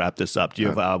we'll wrap this up. Do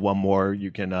you have one more you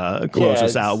can close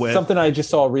us out with? Something I just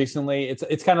saw recently.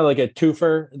 It's kind of like a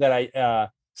twofer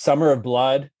that Summer of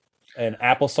Blood and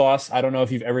Applesauce. I don't know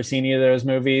if you've ever seen any of those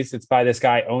movies. It's by this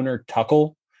guy Owner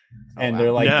Tuckle, and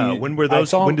they're like, no. When were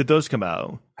those? When did those come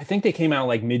out? I think they came out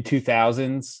like mid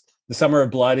 2000s. The Summer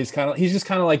of Blood he's just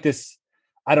kind of like this.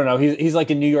 I don't know. He's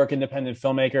like a New York independent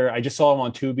filmmaker. I just saw him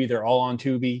on Tubi. They're all on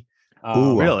Tubi.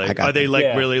 Really? Are they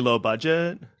really low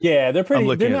budget? Yeah, they're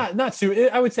pretty. They're not super.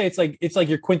 I would say it's like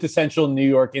your quintessential New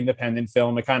York independent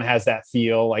film. It kind of has that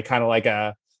feel, like kind of like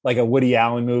a Woody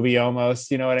Allen movie almost.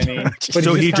 You know what I mean? But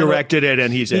so he directed it,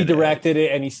 and he directed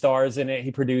it, and he stars in it.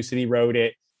 He produced it. He wrote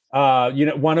it.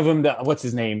 One of them. What's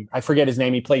his name? I forget his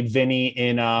name. He played Vinny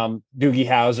in Doogie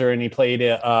Howser, and he played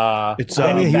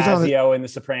Fazio in The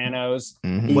Sopranos.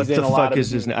 Mm-hmm. What the fuck is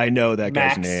his name? I know that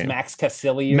guy's name. Max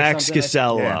Casilli. Max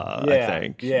Casella, I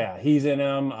think. Yeah, he's in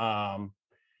him.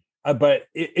 But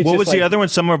what was the other one?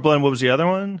 Summer of Blood. What was the other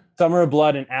one? Summer of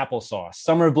Blood and Applesauce.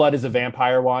 Summer of Blood is a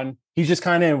vampire one. He's just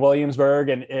kind of in Williamsburg,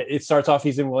 and it starts off.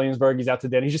 He's in Williamsburg. He's out to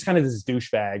dinner. He's just kind of this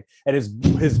douchebag, and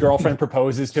his girlfriend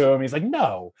proposes to him. He's like,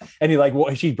 no,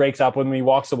 and she breaks up with him. He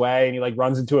walks away, and he like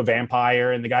runs into a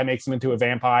vampire, and the guy makes him into a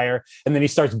vampire, and then he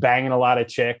starts banging a lot of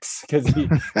chicks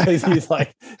because he's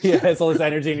like he has all this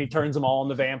energy, and he turns them all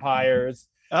into vampires.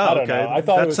 Oh, okay. I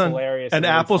thought it was hilarious. And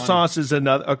Applesauce is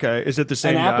another. Okay, is it the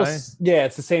same guy? Yeah,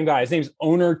 it's the same guy. His name's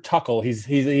Owner Tuckle. He's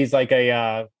like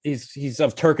he's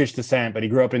of Turkish descent, but he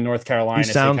grew up in North Carolina.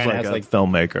 He sounds like a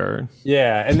filmmaker.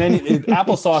 Yeah, and then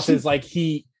Applesauce is like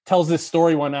he tells this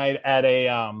story one night at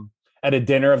a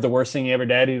dinner of the worst thing he ever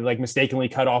did. He like mistakenly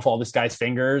cut off all this guy's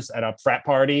fingers at a frat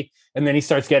party, and then he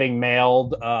starts getting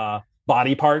mailed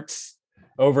body parts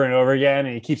over and over again,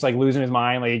 and he keeps like losing his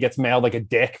mind. Like he gets mailed like a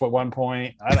dick at one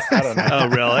point. I don't know. Oh,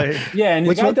 really? Yeah, and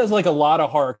the guy does like a lot of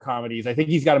horror comedies. I think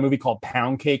he's got a movie called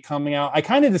Pound Cake coming out. I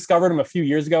kind of discovered him a few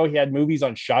years ago. He had movies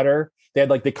on Shudder. They had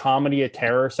like the comedy of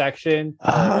terror section.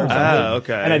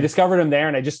 Okay. And I discovered him there,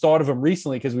 and I just thought of him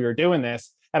recently because we were doing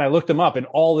this, and I looked him up, and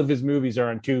all of his movies are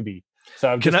on Tubi.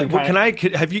 So can I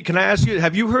ask you?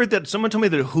 Have you heard that someone told me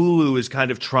that Hulu is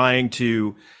kind of trying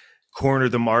to corner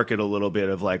the market a little bit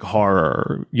of like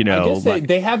horror, I guess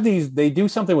they have these. They do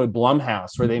something with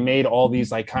Blumhouse where they made all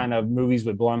these like kind of movies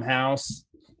with Blumhouse,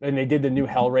 and they did the new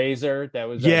Hellraiser. That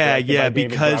was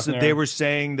because they were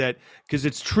saying that because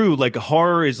it's true, like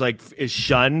horror is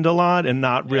shunned a lot and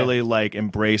not really like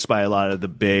embraced by a lot of the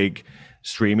big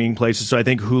streaming places. So I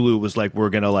think Hulu was like, we're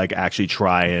gonna like actually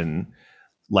try and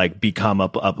like become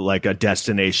up like a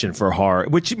destination for horror,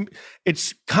 which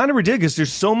it's kind of ridiculous.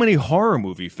 There's so many horror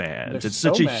movie fans. It's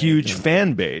such a huge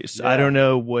fan base. Yeah. I don't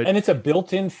know what, and it's a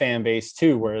built-in fan base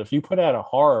too, where if you put out a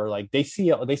horror, like they see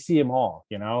them all,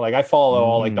 like I follow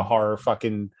all like the horror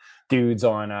fucking dudes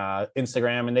on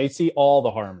Instagram, and they see all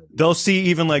the horror movies. They'll see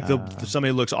even like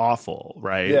somebody looks awful,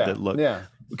 right? Yeah.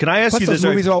 Can I ask Plus you those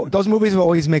this? those movies will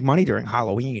always make money during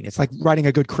Halloween. It's like writing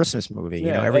a good Christmas movie.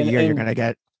 Yeah, every year you're going to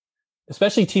get.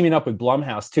 Especially teaming up with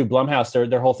Blumhouse too. Blumhouse,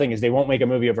 their whole thing is they won't make a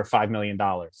movie over $5 million.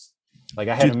 Like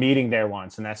I had a meeting there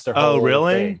once, and that's their whole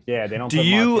really? thing. Yeah, they don't. Do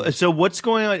you? So what's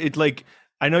going on? It like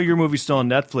I know your movie's still on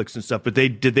Netflix and stuff, but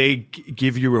did they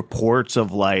give you reports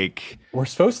of like? We're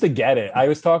supposed to get it. I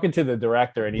was talking to the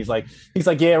director, and he's like,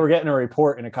 yeah, we're getting a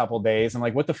report in a couple of days. I'm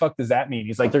like, what the fuck does that mean?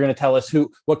 He's like, they're going to tell us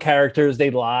what characters they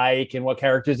like and what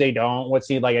characters they don't. What's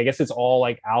he like? I guess it's all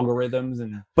like algorithms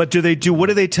and. But what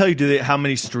do they tell you? How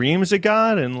many streams it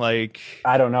got and like?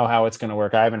 I don't know how it's going to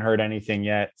work. I haven't heard anything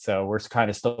yet, so we're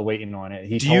kind of still waiting on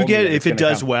it. Do you get if it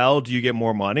does well? Do you get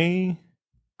more money?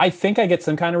 I think I get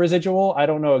some kind of residual. I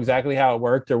don't know exactly how it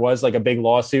worked. There was like a big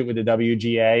lawsuit with the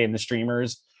WGA and the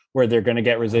streamers where they're going to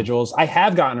get residuals. I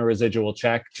have gotten a residual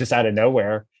check just out of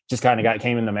nowhere. Just kind of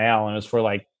came in the mail, and it was for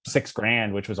like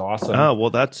 $6,000, which was awesome. Oh, well,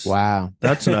 that's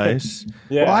nice.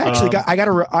 Yeah. Well, I actually I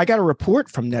got a report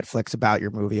from Netflix about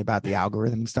your movie, about the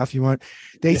algorithm and stuff you want.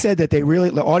 They said that the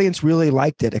audience really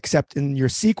liked it, except in your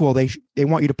sequel, they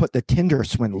want you to put the Tinder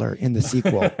swindler in the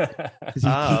sequul because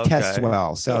he tests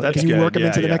well. So can you work him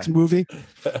into the next movie?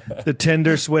 The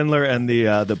Tinder swindler and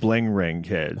the bling ring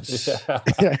kids.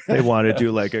 Yeah. They want to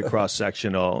do like a cross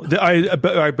sectional. All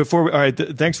right.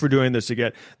 Thanks for doing this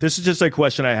again. This is just a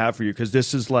question I have for you because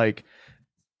this is like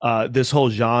this whole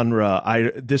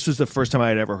genre. This was the first time I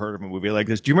had ever heard of a movie like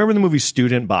this. Do you remember the movie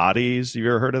Student Bodies? Have you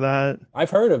ever heard of that? I've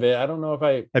heard of it. I don't know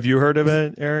if have you heard of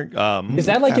it, Eric? Is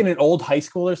that like in an old high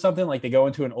school or something? Like they go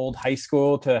into an old high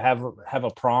school to have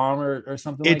a prom or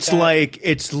something like that? It's like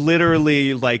it's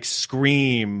literally like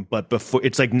Scream, but before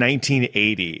it's like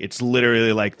 1980. It's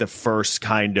literally like the first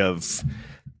kind of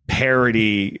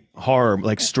parody horror,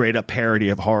 like straight up parody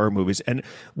of horror movies. And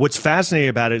what's fascinating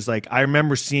about it is like I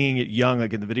remember seeing it young,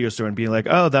 like in the video store, and being like,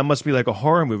 "Oh, that must be like a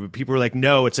horror movie." People were like,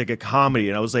 "No, it's like a comedy."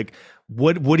 And I was like,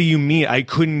 "What do you mean?" I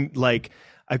couldn't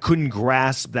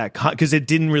grasp that because it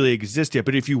didn't really exist yet.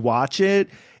 But if you watch it,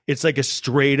 it's like a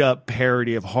straight up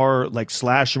parody of horror, like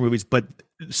slasher movies, but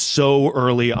so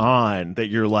early on that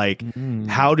you're like,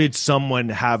 how did someone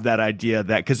have that idea?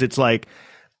 That because it's like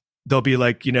they'll be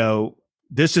like,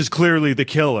 this is clearly the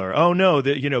killer. Oh no,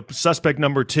 suspect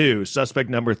number 2, suspect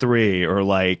number 3, or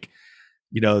like,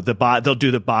 they'll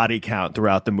do the body count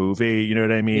throughout the movie. You know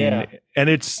what I mean? Yeah. And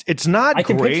it's not I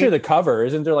can great. picture the cover.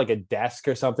 Isn't there like a desk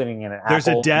or something? And there's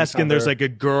a desk and there's like a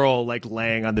girl like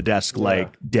laying on the desk,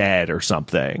 like dead or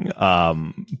something.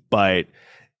 But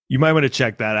you might want to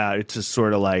check that out. It's just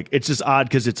sort of like, it's just odd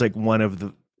because it's like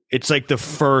it's like the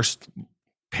first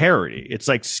parody. It's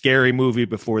like Scary Movie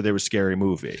before there was Scary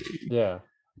Movie. Yeah.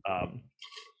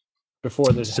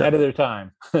 Before they're ahead of their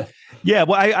time. Yeah,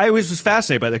 well, I was just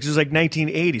fascinated by that because it was like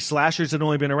 1980. Slashers had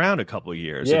only been around a couple of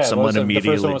years. Yeah, someone the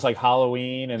first one was like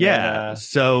Halloween. And then,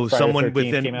 so someone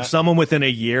within a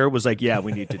year was like, "Yeah,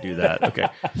 we need to do that." Okay,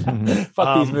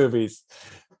 fuck these movies.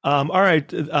 All right,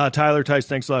 Tyler Tice,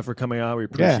 thanks a lot for coming on. We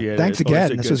appreciate it. Thanks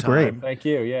again. This was great. Thank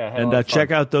you. Yeah, and check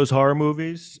out those horror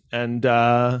movies and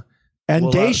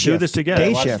we'll, Day Shift. Do this again.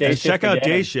 Day Shift. And check out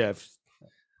Day Shift.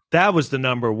 That was the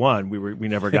number one we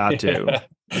never got to.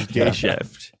 Day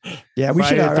Shift. Yeah, we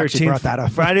should have actually brought that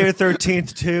up. Friday the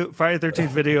 13th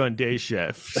video and Day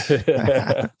Shift.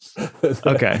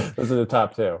 Okay. Those are the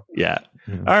top 2. Yeah.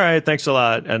 All right. Thanks a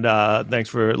lot. And thanks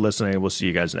for listening. We'll see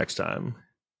you guys next time.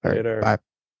 All right, Later. Bye.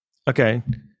 Okay.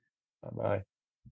 Bye.